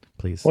read it,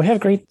 please. We have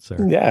great,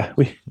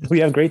 we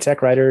have great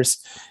tech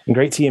writers and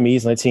great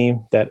TMEs on the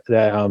team that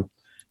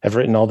have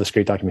written all this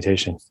great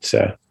documentation.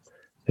 So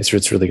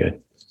it's really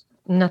good.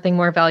 Nothing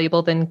more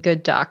valuable than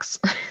good docs.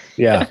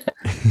 Yeah,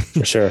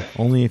 for sure.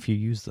 Only if you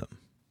use them.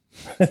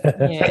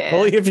 Yeah.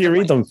 Only if you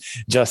read them,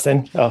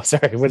 Justin. Oh,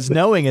 sorry.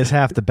 Knowing is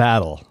half the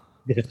battle.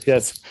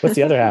 Yes. What's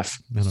the other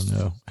half? I don't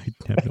know. I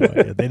have no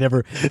idea. They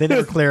never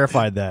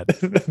clarified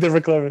that.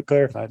 Never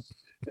clarified.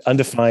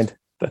 Undefined.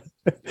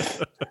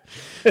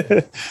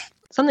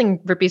 Something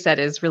Rippy said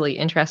is really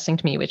interesting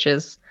to me, which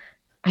is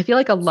I feel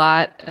like a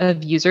lot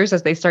of users,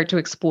 as they start to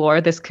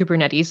explore this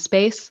Kubernetes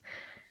space,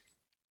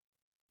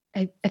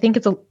 I think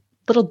it's a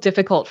little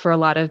difficult for a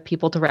lot of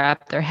people to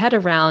wrap their head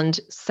around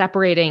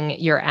separating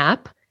your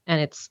app and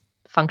its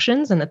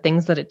functions and the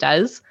things that it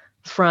does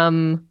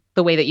from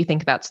the way that you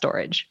think about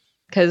storage.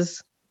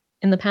 Because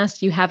in the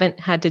past, you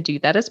haven't had to do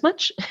that as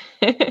much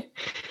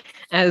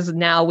as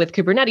now with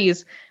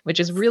Kubernetes, which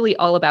is really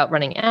all about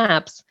running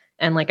apps.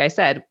 And like I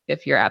said,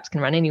 if your apps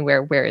can run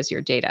anywhere, where is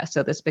your data?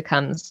 So this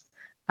becomes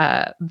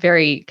a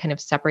very kind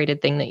of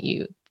separated thing that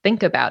you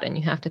think about, and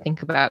you have to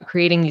think about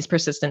creating these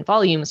persistent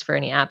volumes for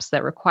any apps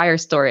that require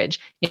storage.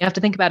 You have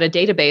to think about a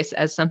database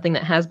as something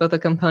that has both a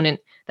component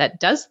that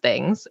does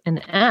things, an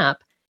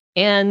app,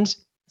 and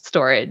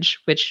storage,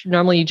 which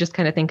normally you just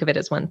kind of think of it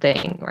as one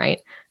thing, right?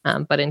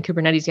 But in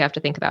Kubernetes, you have to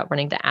think about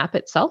running the app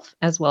itself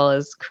as well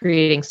as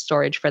creating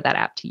storage for that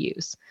app to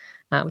use,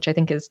 which I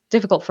think is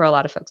difficult for a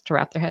lot of folks to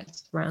wrap their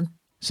heads around.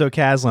 So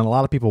Kazlan, a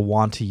lot of people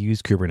want to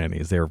use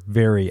Kubernetes. They're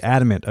very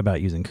adamant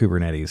about using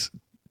Kubernetes.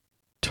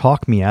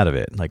 Talk me out of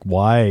it.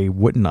 Why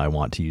wouldn't I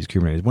want to use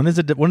Kubernetes?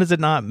 When does it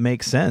not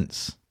make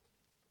sense?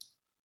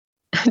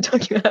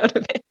 Talk you out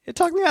of it.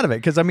 Talk me out of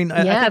it. Because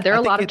there are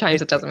a lot of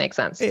times it doesn't make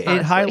sense.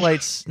 It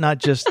highlights not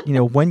just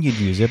when you'd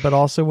use it, but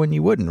also when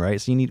you wouldn't, right?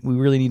 So we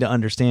really need to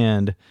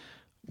understand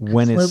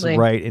when Absolutely. It's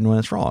right and when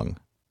it's wrong.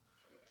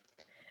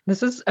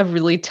 This is a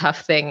really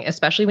tough thing,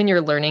 especially when you're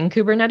learning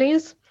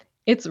Kubernetes.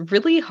 It's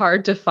really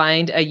hard to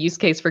find a use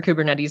case for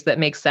Kubernetes that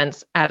makes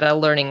sense at a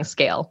learning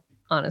scale,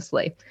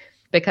 honestly.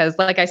 Because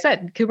like I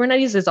said,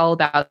 Kubernetes is all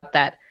about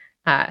that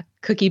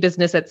cookie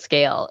business at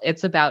scale.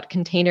 It's about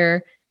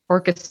container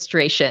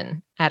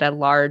orchestration at a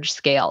large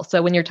scale.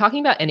 So when you're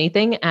talking about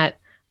anything at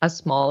a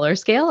smaller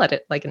scale,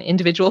 at like an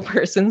individual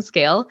person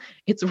scale,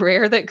 it's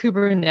rare that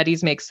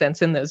Kubernetes makes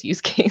sense in those use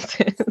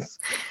cases.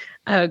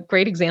 A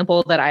great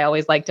example that I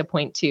always like to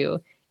point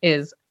to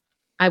is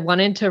I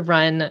wanted to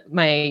run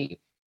my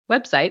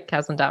website,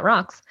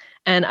 Kazlan.rocks,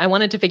 and I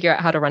wanted to figure out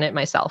how to run it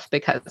myself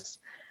because,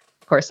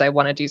 of course, I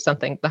want to do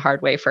something the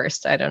hard way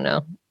first. I don't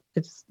know.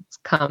 It's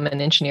common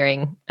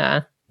engineering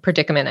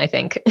predicament, I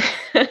think.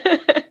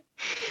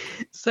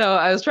 So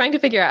I was trying to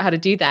figure out how to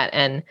do that.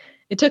 And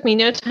it took me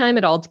no time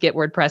at all to get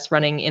WordPress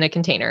running in a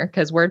container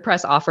because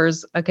WordPress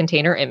offers a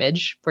container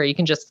image where you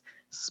can just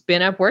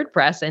spin up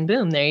WordPress and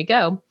boom, there you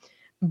go.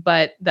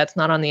 But that's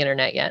not on the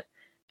internet yet.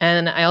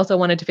 And I also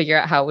wanted to figure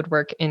out how it would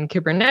work in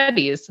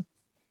Kubernetes.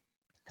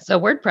 So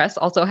WordPress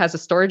also has a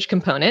storage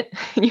component.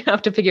 You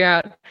have to figure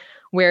out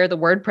where the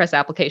WordPress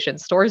application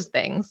stores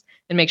things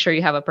and make sure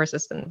you have a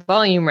persistent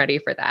volume ready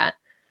for that.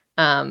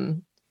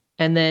 And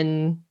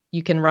then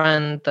you can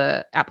run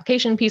the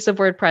application piece of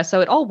WordPress. So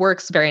it all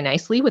works very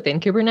nicely within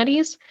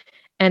Kubernetes.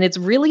 And it's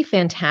really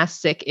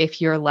fantastic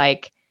if you're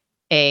like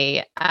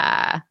a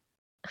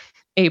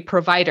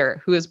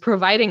provider who is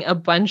providing a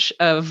bunch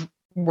of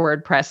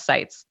WordPress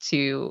sites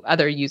to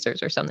other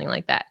users or something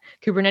like that.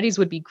 Kubernetes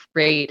would be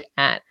great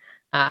at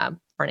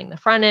running the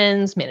front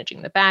ends,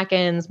 managing the back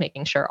ends,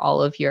 making sure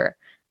all of your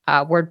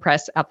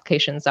WordPress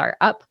applications are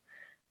up.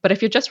 But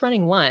if you're just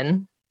running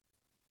one,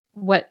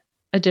 what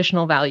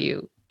additional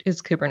value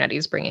is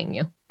Kubernetes bringing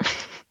you?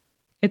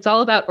 It's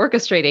all about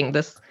orchestrating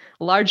this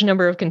large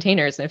number of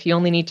containers. And if you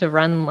only need to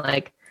run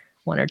like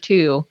one or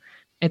two,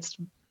 you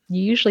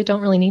usually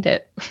don't really need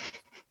it.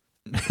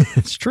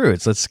 It's true.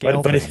 It's a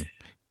scale. But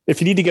if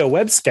you need to go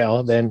web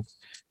scale, then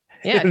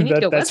if you need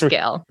to go web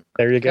scale,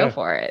 there you go. Go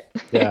for it.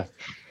 Yeah.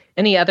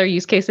 Any other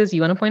use cases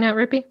you want to point out,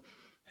 Rippy?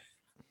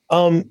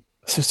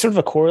 So sort of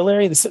a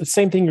corollary, the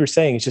same thing you were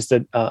saying. It's just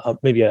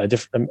maybe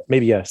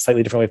a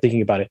slightly different way of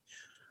thinking about it.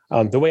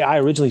 The way I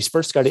originally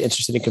first got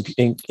interested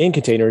in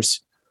containers,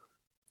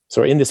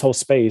 so in this whole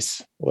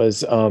space,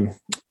 was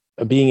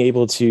being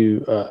able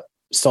to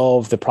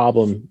solve the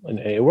problem, and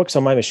it works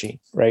on my machine,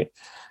 right?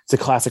 It's a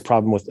classic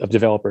problem of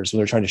developers when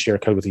they're trying to share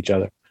code with each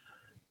other.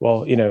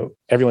 Well,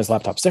 everyone's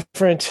laptop's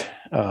different.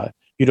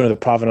 You don't know the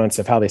provenance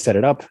of how they set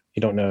it up.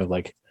 You don't know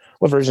like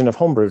what version of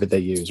Homebrew did they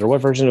use, or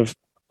what version of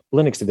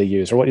Linux did they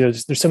use, or what?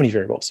 There's so many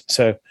variables.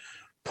 So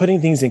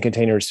putting things in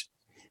containers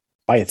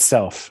by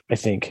itself, I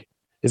think,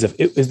 is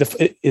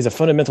a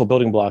fundamental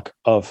building block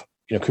of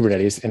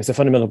Kubernetes, and it's a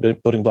fundamental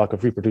building block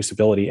of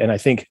reproducibility. And I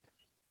think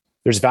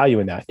there's value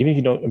in that. Even if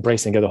you don't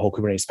embrace and go the whole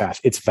Kubernetes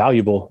path, it's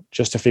valuable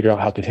just to figure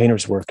out how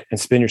containers work and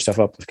spin your stuff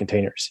up with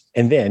containers.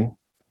 And then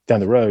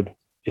down the road,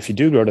 if you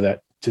do go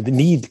to the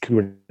need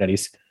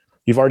Kubernetes,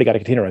 you've already got a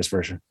containerized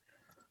version.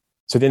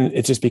 So then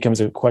it just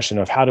becomes a question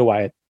of, how do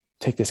I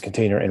take this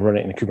container and run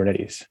it in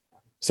Kubernetes?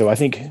 So I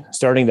think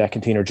starting that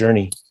container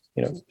journey,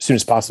 as soon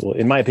as possible,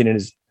 in my opinion,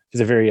 is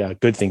a very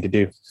good thing to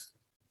do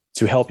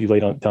to help you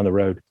down the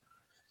road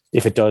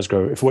if it does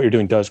grow, if what you're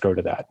doing does grow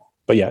to that.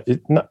 But yeah,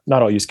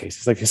 not all use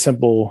cases. Like a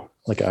simple,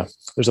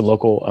 there's a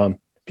local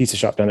pizza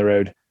shop down the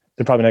road.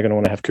 They're probably not going to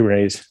want to have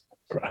Kubernetes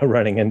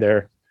running in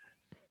their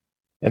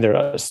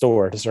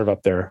store to serve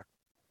up their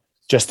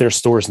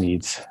store's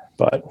needs.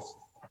 But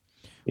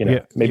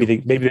maybe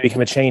they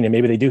become a chain, and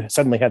maybe they do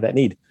suddenly have that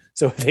need.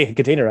 So if they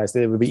containerized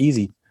it, it would be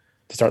easy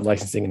to start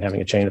licensing and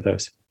having a chain of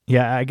those.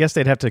 Yeah, I guess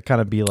they'd have to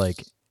kind of be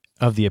like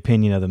of the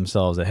opinion of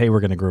themselves that, hey,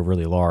 we're going to grow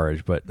really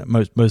large. But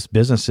most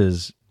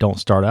businesses don't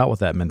start out with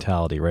that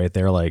mentality, right?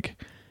 They're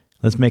like,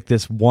 let's make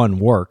this one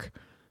work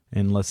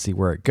and let's see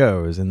where it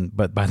goes.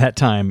 But by that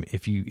time,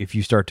 if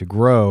you start to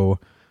grow,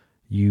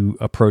 you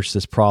approach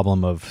this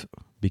problem of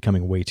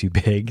becoming way too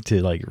big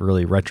to like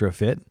really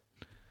retrofit.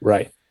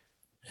 Right.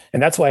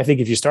 And that's why I think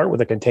if you start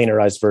with a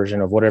containerized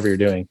version of whatever you're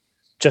doing,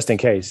 just in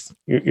case,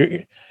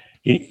 you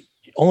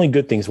only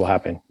good things will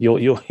happen.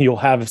 You'll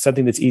have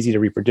something that's easy to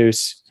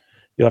reproduce.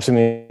 You'll have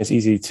something that's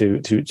easy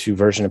to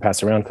version and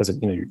pass around, because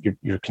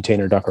your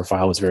container Docker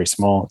file is very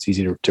small. It's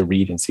easy to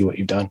read and see what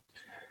you've done.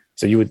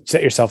 So you would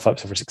set yourself up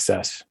for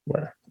success.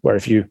 Where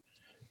if you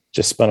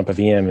just spun up a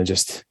VM and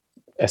just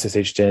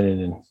SSH'd in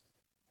and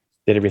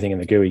did everything in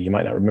the GUI, you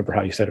might not remember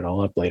how you set it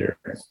all up later.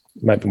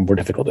 It might be more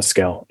difficult to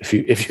scale if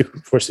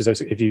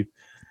you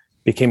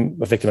became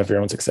a victim of your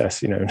own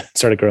success, and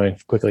started growing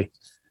quickly.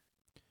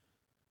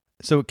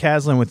 So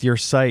Kazlyn, with your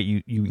site,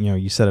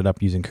 you set it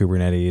up using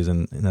Kubernetes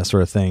and that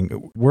sort of thing.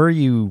 Where are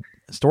you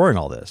storing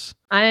all this?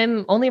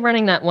 I'm only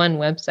running that one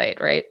website,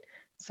 right?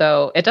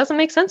 So it doesn't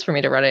make sense for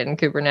me to run it in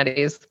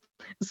Kubernetes.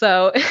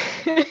 So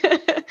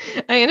I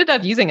ended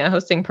up using a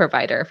hosting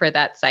provider for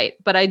that site,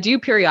 but I do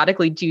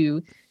periodically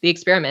do the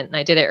experiment. And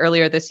I did it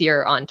earlier this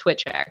year on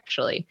Twitch,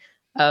 actually,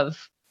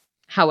 of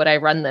how would I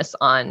run this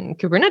on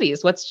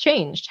Kubernetes? What's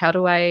changed? How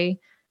do I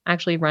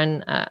actually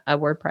run a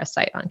WordPress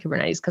site on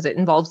Kubernetes? Because it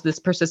involves this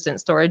persistent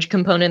storage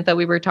component that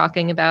we were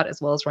talking about,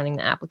 as well as running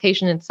the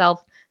application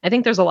itself. I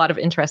think there's a lot of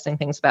interesting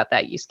things about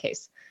that use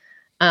case.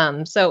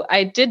 So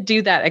I did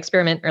do that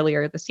experiment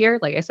earlier this year,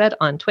 like I said,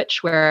 on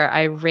Twitch, where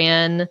I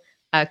ran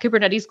a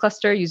Kubernetes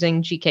cluster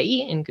using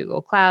GKE in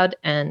Google Cloud.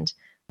 And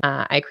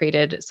I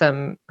created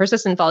some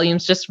persistent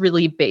volumes, just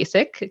really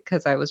basic,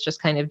 because I was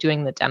just kind of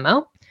doing the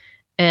demo,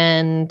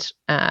 and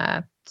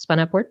spun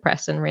up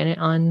WordPress and ran it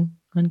on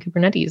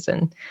Kubernetes.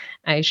 And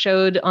I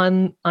showed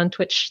on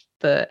Twitch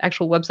the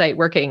actual website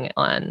working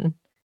on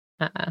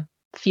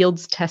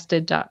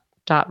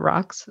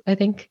fieldstested.rocks, I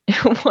think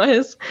it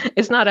was.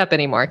 It's not up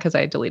anymore because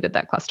I deleted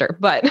that cluster,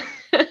 but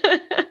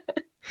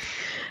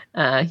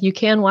you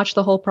can watch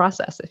the whole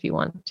process if you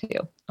want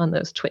to on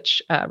those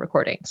Twitch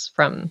recordings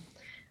from,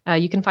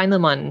 you can find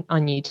them on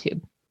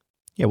YouTube.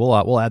 Yeah,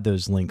 we'll add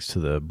those links to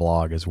the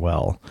blog as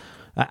well.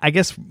 I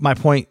guess my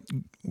point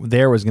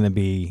there was going to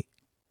be,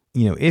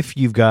 if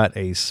you've got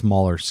a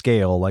smaller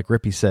scale, like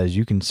Rippy says,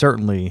 you can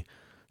certainly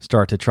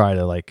start to try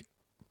to like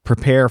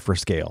prepare for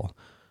scale,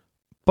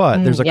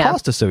 but there's a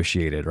cost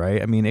associated,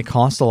 right? I mean, it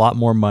costs a lot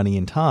more money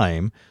and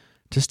time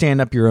to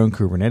stand up your own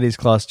Kubernetes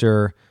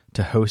cluster,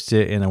 to host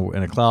it in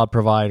a cloud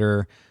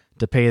provider,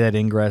 to pay that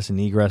ingress and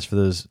egress for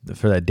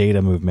that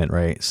data movement,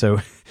 right?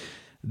 So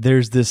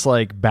there's this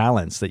like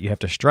balance that you have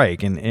to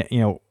strike. And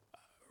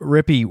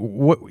Rippy,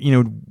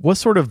 what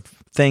sort of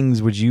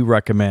things would you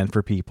recommend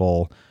for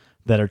people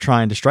that are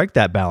trying to strike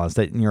that balance,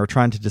 that you're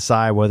trying to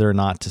decide whether or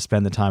not to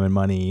spend the time and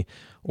money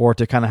or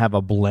to kind of have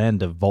a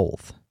blend of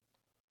both?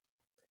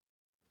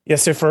 Yeah.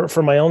 So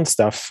for my own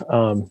stuff,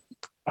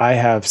 I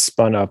have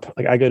spun up,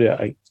 like I've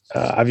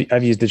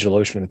used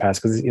DigitalOcean in the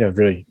past because,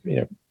 really,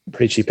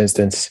 pretty cheap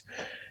instance.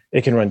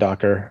 It can run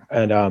Docker.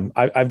 And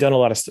I've done a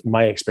lot of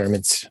my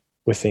experiments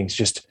with things,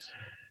 just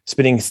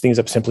spinning things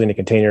up simply in a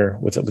container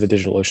with a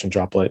DigitalOcean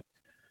droplet.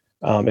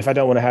 If I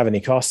don't want to have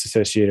any costs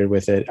associated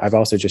with it, I've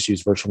also just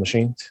used virtual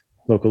machines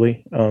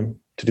locally to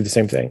do the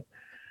same thing.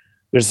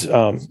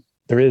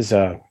 There is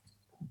a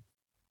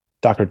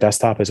Docker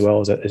Desktop as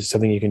well is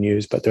something you can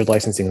use, but their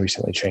licensing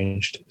recently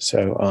changed.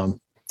 So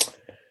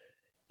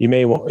you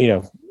may want,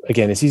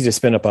 again, it's easy to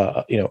spin up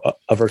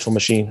a virtual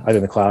machine either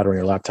in the cloud or on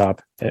your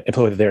laptop and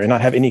put it there and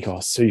not have any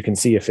costs, so you can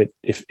see if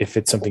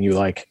it's something you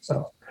like.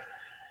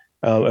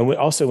 And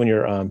also when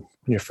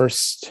you're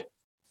first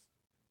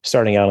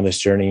starting out on this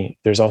journey,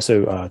 there's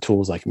also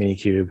tools like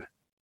Minikube,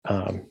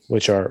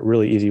 which are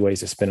really easy ways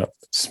to spin up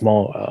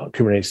small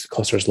Kubernetes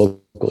clusters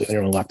locally on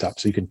your own laptop,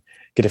 so you can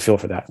get a feel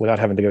for that without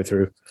having to go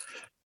through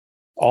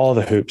all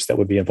the hoops that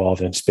would be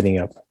involved in spinning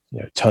up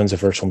tons of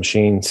virtual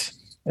machines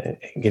and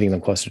getting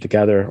them clustered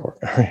together.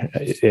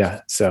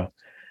 Yeah, so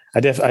I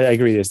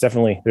agree. There's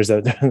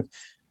the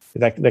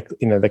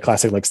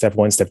classic, like step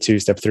 1, step 2,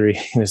 step 3,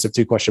 step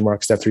 2 question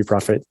mark, step 3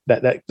 profit,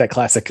 that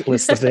classic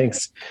list of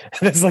things.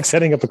 That's like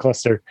setting up a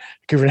cluster,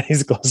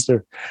 Kubernetes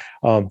cluster.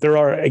 There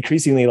are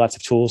increasingly lots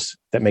of tools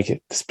that make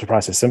the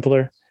process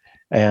simpler.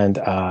 And,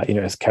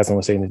 as Kazan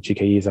was saying, the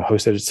GKE is a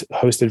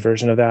hosted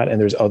version of that. And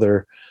there's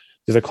other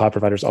cloud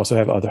providers also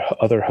have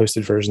other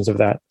hosted versions of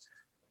that.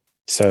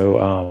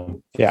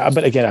 So,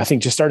 but again, I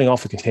think just starting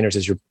off with containers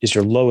is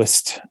your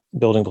lowest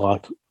building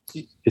block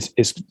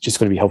is just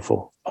going to be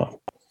helpful.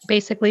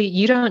 Basically,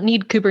 you don't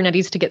need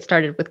Kubernetes to get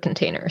started with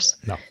containers.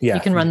 No. Yeah.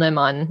 You can run them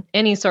on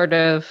any sort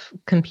of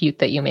compute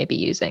that you may be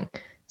using.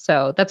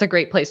 So that's a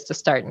great place to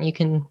start. And you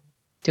can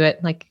do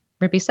it, like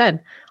Rippy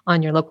said,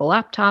 on your local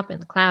laptop, in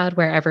the cloud,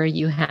 wherever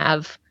you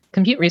have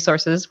compute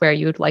resources where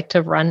you would like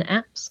to run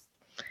apps.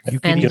 You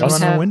can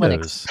run on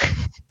Windows.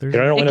 It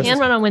can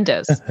run on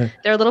Windows.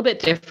 They're a little bit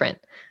different.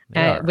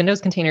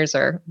 Windows containers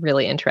are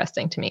really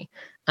interesting to me.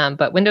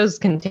 But Windows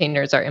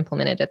containers are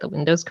implemented at the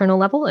Windows kernel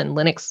level, and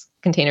Linux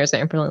containers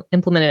are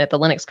implemented at the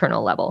Linux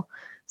kernel level.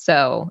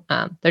 So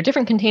they're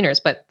different containers,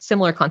 but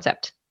similar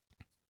concept.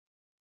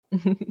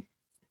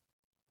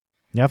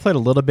 Yeah, I played a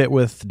little bit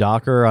with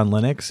Docker on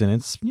Linux, and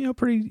it's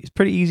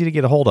pretty easy to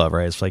get a hold of,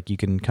 right? It's like you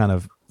can kind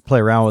of play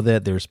around with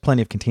it. There's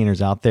plenty of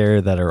containers out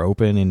there that are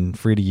open and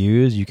free to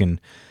use. You can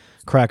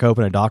crack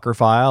open a Docker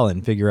file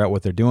and figure out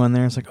what they're doing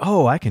there. It's like,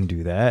 oh, I can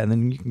do that, and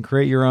then you can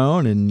create your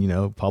own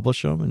and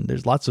publish them. And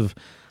there's lots of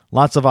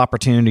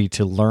opportunity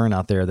to learn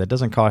out there that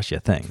doesn't cost you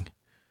a thing.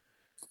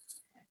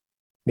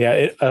 Yeah,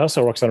 it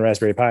also works on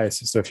Raspberry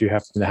Pis. So if you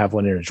happen to have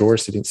one in your drawer,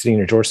 sitting in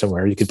your drawer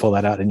somewhere, you could pull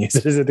that out and use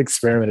it as an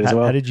experiment as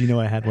well. How did you know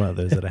I had one of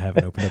those that I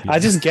haven't opened up yet? I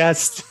just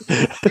guessed.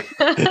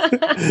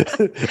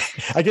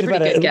 I get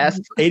about an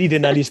 80 to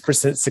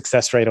 90%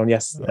 success rate on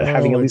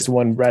having at least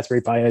one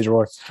Raspberry Pi in a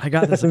drawer. I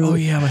got this. I'm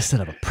going to set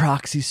up a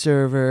proxy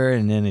server,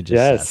 and then it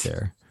just sat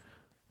there.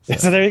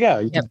 So there you go.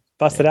 You can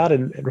bust it out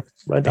and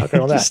run Docker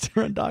on that. Just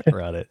run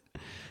Docker on it.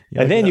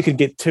 And then you can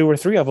get 2 or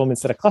 3 of them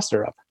instead of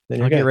cluster up.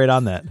 Then I'll get right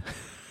on that.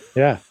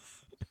 Yeah.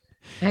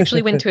 I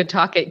actually went to a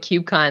talk at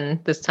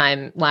KubeCon this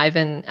time live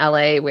in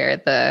LA where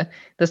the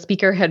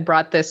speaker had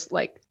brought this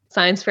like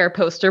science fair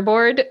poster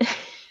board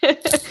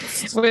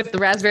with the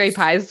Raspberry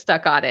Pis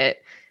stuck on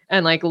it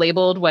and like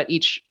labeled what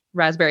each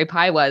Raspberry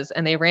Pi was.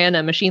 And they ran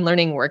a machine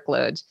learning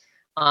workload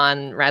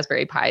on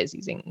Raspberry Pis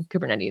using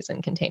Kubernetes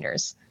and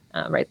containers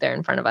right there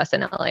in front of us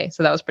in LA.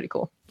 So that was pretty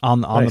cool.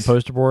 On the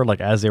poster board,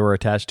 like as they were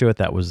attached to it,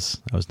 that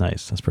was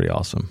nice. That's pretty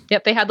awesome.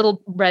 Yep. They had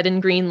little red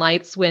and green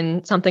lights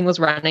when something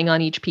was running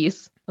on each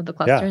piece of the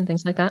cluster and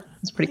things like that.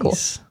 It's pretty cool.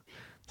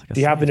 Do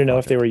you happen to know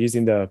if they were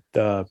using the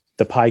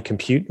Pi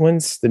Compute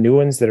ones, the new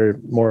ones that are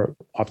more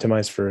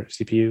optimized for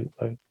CPU?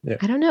 Yeah.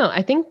 I don't know.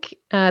 I think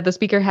the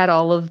speaker had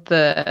all of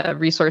the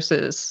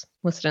resources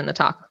listed in the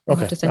talk. I'll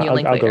have to send you a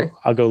link later.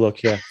 I'll go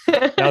look. Yeah.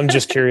 Now I'm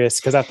just curious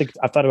because I think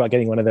I've thought about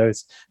getting one of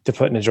those to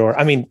put in a drawer.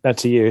 I mean, not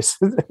to use.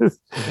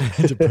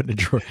 To put in a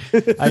drawer.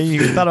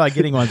 You thought about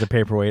getting one as a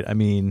paperweight. I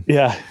mean.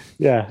 Yeah.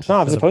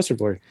 No, it was a poster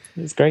board.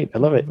 It's great. I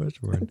love it.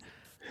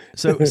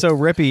 So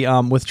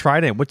Rippy, with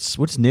Trident,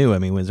 what's new? I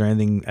mean, was there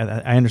anything?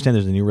 I understand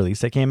there's a new release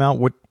that came out.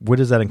 What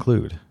does that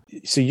include?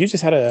 So you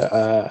just had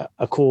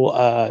a cool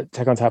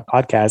Tech on Tap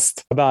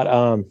podcast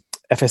about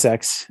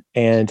FSX,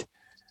 and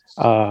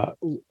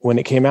when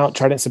it came out,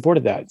 Trident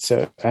supported that.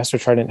 So Astro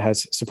Trident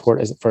has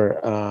support for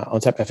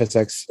ONTAP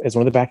FSX as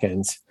one of the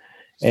backends.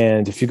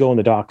 And if you go in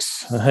the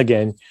docs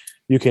again,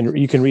 you can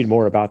read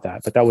more about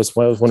that. But that was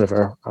one of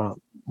our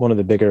one of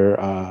the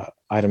bigger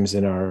items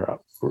in our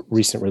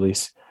recent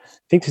release.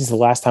 I think this is the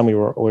last time we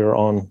were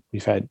on.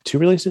 We've had 2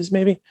 releases,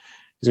 maybe,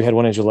 because we had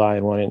one in July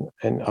and one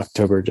in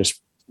October,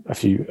 just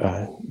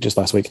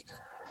last week.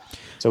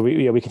 So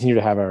we continue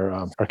to have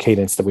our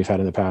cadence that we've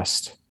had in the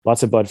past.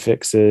 Lots of bug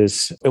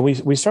fixes. And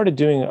we started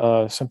doing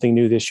something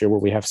new this year where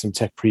we have some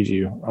tech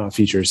preview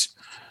features.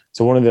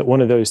 So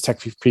one of those tech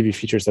preview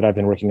features that I've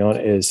been working on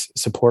is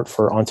support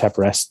for ONTAP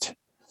REST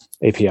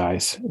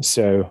APIs.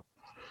 So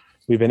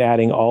we've been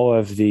adding all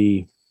of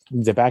the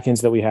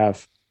backends that we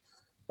have,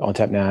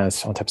 ONTAP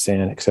NAS, ONTAP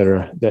SAN, et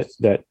cetera,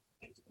 that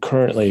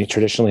currently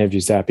traditionally have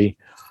used Zappy.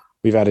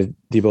 We've added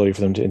the ability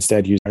for them to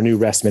instead use our new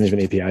REST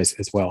management APIs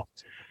as well.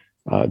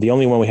 The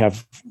only one we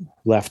have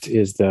left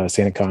is the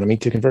SAN economy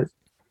to convert.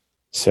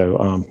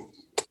 So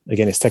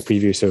again, it's tech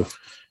preview, so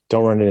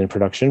don't run it in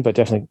production, but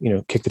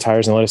definitely, kick the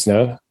tires and let us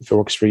know if it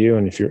works for you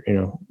and if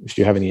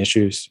you have any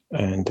issues.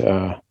 And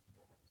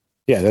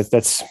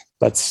that's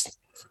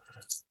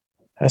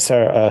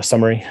our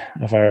summary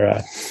of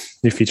our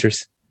new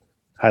features,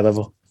 high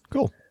level.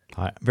 Cool.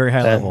 Very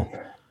high level.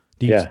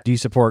 Do you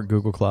support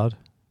Google Cloud?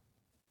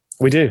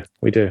 We do.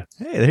 Hey,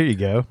 there you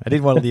go. I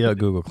didn't want to leave out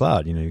Google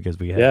Cloud, because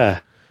we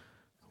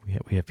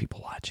have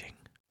people watching.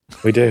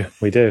 We do.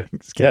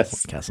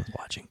 Yes. Caslin's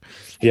watching.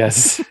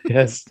 Yes.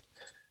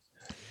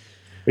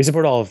 We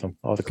support all of them.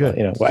 All the good.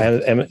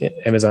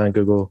 Amazon,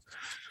 Google,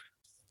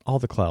 all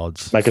the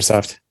clouds,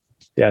 Microsoft.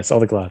 Yes, all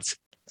the clouds.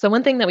 So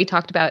one thing that we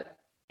talked about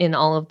in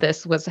all of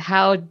this was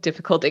how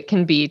difficult it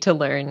can be to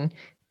learn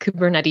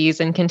Kubernetes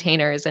and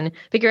containers and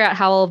figure out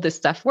how all of this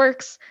stuff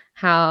works,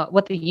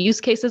 what the use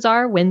cases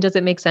are, when does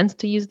it make sense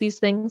to use these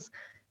things.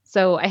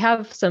 So I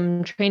have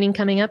some training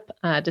coming up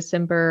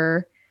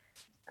December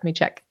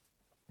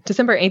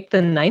 8th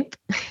and 9th.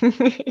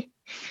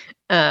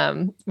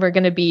 We're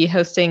going to be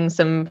hosting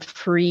some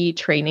free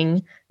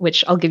training,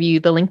 which I'll give you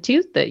the link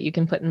to that you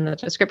can put in the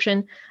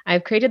description.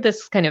 I've created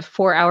this kind of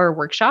 4-hour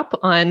workshop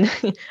on,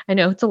 I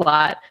know it's a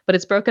lot, but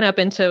it's broken up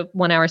into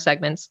 1-hour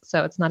segments.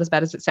 So it's not as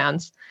bad as it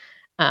sounds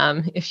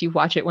if you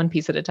watch it one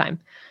piece at a time.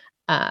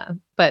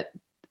 But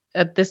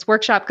this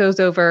workshop goes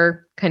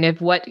over kind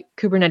of what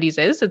Kubernetes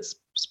is. It's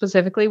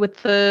specifically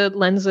with the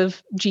lens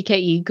of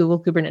GKE, Google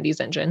Kubernetes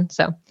Engine.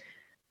 So,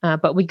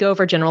 but we go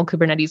over general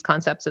Kubernetes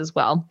concepts as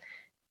well.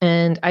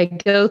 And I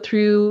go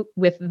through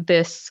with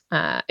this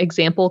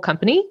example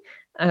company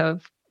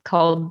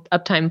called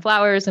Uptime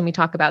Flowers, and we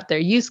talk about their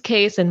use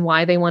case and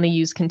why they want to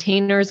use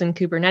containers and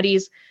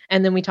Kubernetes.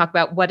 And then we talk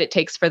about what it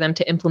takes for them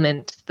to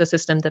implement the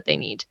system that they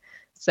need.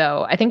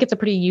 So I think it's a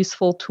pretty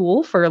useful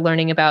tool for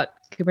learning about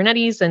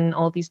Kubernetes and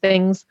all these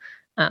things.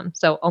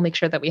 So I'll make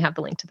sure that we have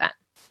the link to that.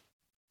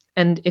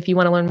 And if you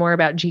want to learn more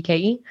about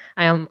GKE,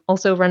 I am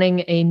also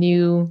running a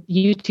new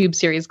YouTube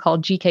series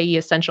called GKE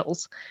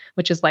Essentials,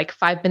 which is like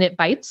 5-minute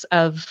bites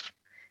of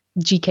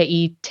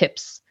GKE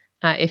tips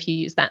if you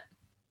use that.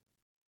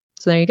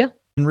 So there you go.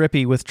 And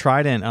Rippy, with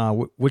Trident,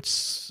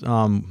 what's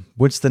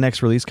the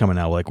next release coming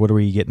out? Like, what are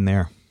we getting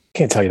there?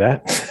 Can't tell you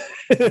that.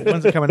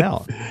 When's it coming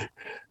out?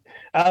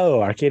 Oh,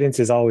 our cadence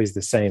is always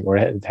the same, or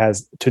it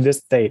has to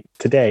this date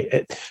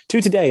today.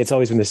 Today, it's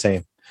always been the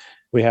same.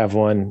 We have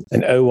an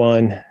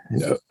 01,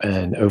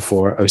 an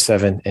 04,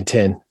 07, and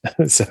 10.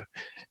 So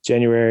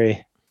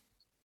January,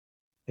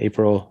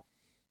 April,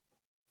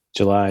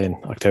 July, and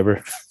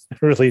October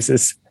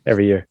releases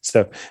every year.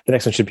 So the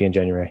next one should be in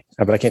January,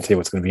 but I can't tell you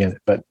what's going to be in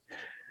it. But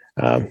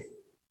I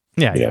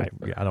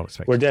don't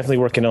expect. We're definitely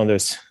working on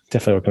those.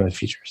 Definitely working on the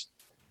features.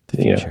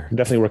 We're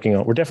definitely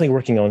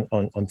working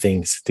on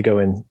things to go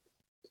in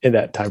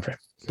that time frame.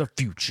 The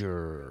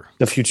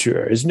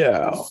future is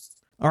now.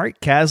 All right,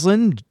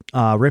 Caslin,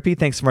 Rippy,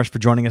 thanks so much for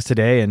joining us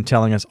today and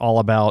telling us all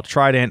about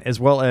Trident as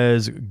well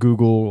as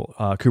Google,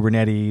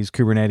 Kubernetes,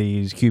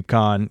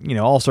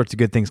 KubeCon, all sorts of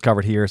good things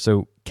covered here.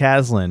 So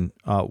Caslin,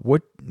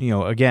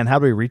 again, how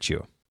do we reach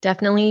you?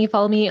 Definitely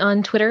follow me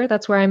on Twitter.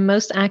 That's where I'm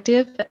most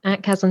active,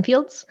 at Caslin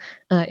Fields.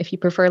 If you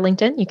prefer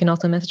LinkedIn, you can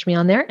also message me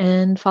on there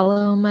and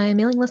follow my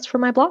mailing list for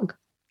my blog.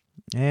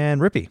 And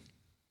Rippy.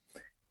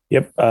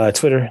 Yep.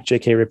 Twitter,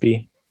 JK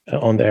Rippy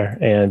on there.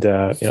 And,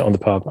 on the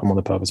pub, I'm on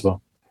the pub as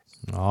well.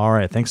 All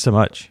right. Thanks so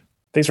much.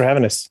 Thanks for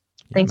having us.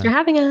 Thanks for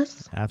having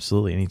us.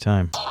 Absolutely.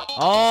 Anytime.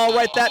 All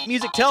right. That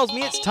music tells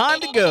me it's time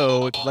to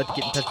go. If you'd like to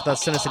get in touch with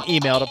us, send us an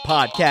email to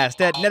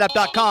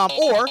podcast@netapp.com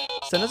or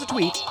send us a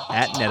tweet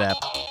 @netapp.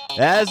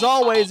 As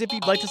always, if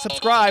you'd like to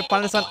subscribe,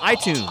 find us on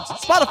iTunes,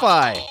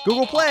 Spotify,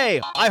 Google Play,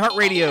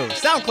 iHeartRadio,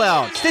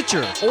 SoundCloud,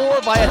 Stitcher,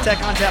 or via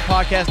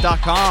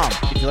TechOnTapPodcast.com.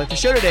 If you like the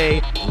show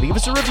today, leave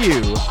us a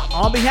review.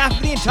 On behalf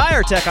of the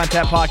entire Tech on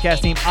Tap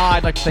podcast team,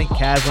 I'd like to thank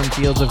Caslin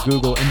Fields of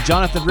Google and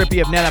Jonathan Rippy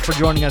of NetApp for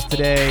joining us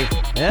today.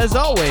 As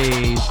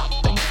always,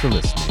 thanks for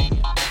listening.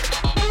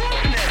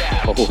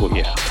 Oh,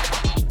 yeah.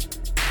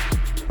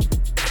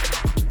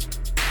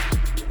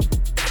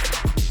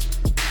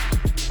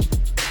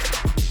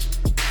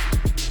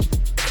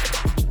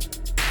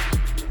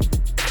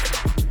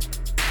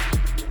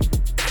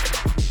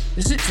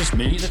 Is it just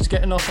me that's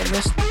getting off on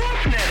this?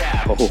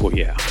 Oh,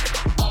 yeah.